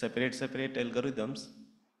separate algorithms,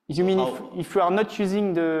 You so mean how, if you are not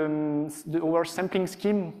using our sampling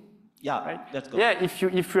scheme? yeah, Right? that's good. Yeah,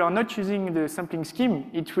 if you are not using the sampling scheme,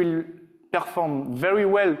 it will perform very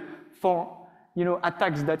well for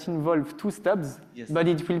attacks that involve two stubs, Yes. but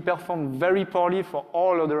it will perform very poorly for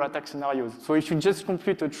all other attack scenarios. So if you just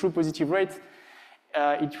compute a true positive rate,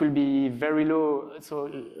 it will be very low. So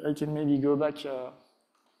I can maybe go back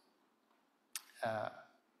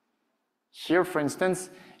here, for instance.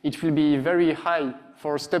 It will be very high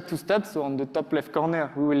for step to step. So on the top left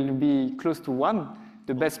corner, we will be close to 1,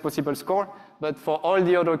 the best possible score. But for all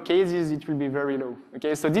the other cases, it will be very low.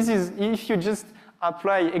 Okay, so this is if you just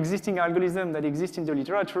apply existing algorithm that exist in the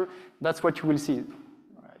literature, that's what you will see.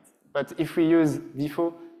 Right. But if we use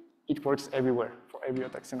VFO, it works everywhere for every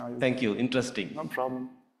attack scenario. Thank you, interesting. No problem.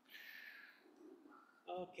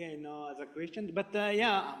 Okay, no other question. But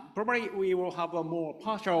yeah, probably we will have more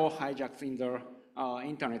partial hijacks in the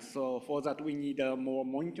internet. So for that, we need more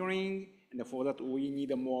monitoring, and for that, we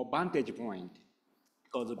need a more vantage point.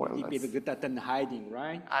 Because BGP is good at hiding,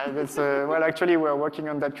 right? Well, actually, we're working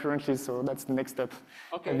on that currently, so that's the next step.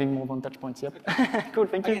 Okay. Having more vantage points, yep. Okay. Cool,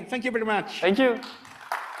 thank you. Again, thank you very much. Thank you.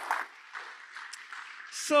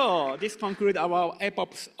 So this concludes our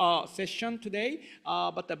Apops session today.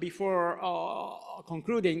 But before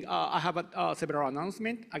concluding, I have several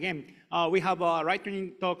announcements. Again, we have a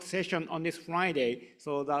lightning talk session on this Friday,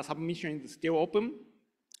 so the submission is still open.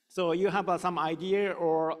 So you have some idea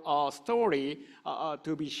or story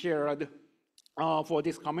to be shared for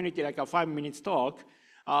this community, like a 5-minute talk.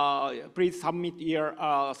 Please submit your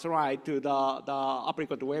slide to the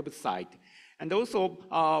Apricot website. And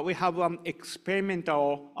also, we have an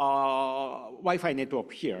experimental Wi-Fi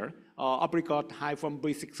network here,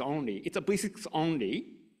 Apricot-V6 only. It's a V6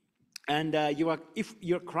 only. And if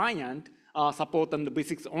your client supports the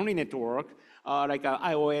V6 only network, like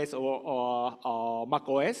iOS or Mac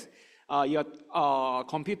OS, your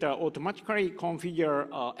computer automatically configure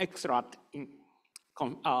extract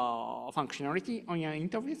functionality on your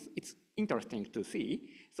interface. It's interesting to see.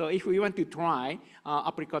 So if we want to try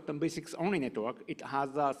Apricot V6 only network, it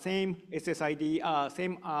has the same SSID,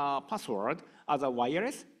 same password as a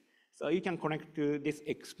wireless. So you can connect to this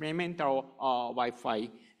experimental Wi-Fi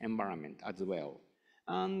environment as well.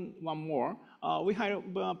 And one more, we have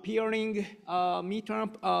peering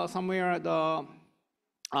meetup somewhere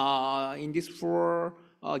in this floor,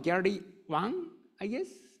 gallery 1, I guess,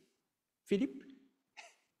 Philip?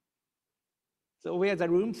 So where's the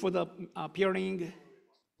room for the peering?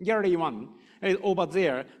 Gallery 1 is over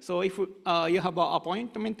there. So if you have an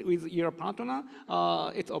appointment with your partner,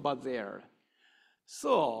 it's over there.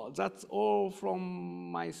 So that's all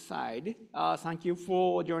from my side. Thank you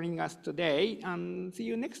for joining us today, and see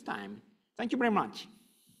you next time. Thank you very much.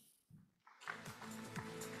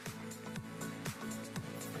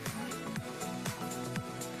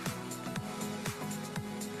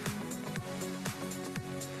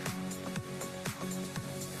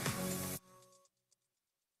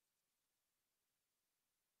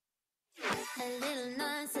 A little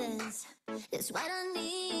nonsense is what I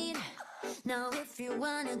need. Now if you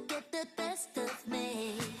wanna get the best of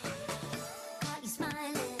me,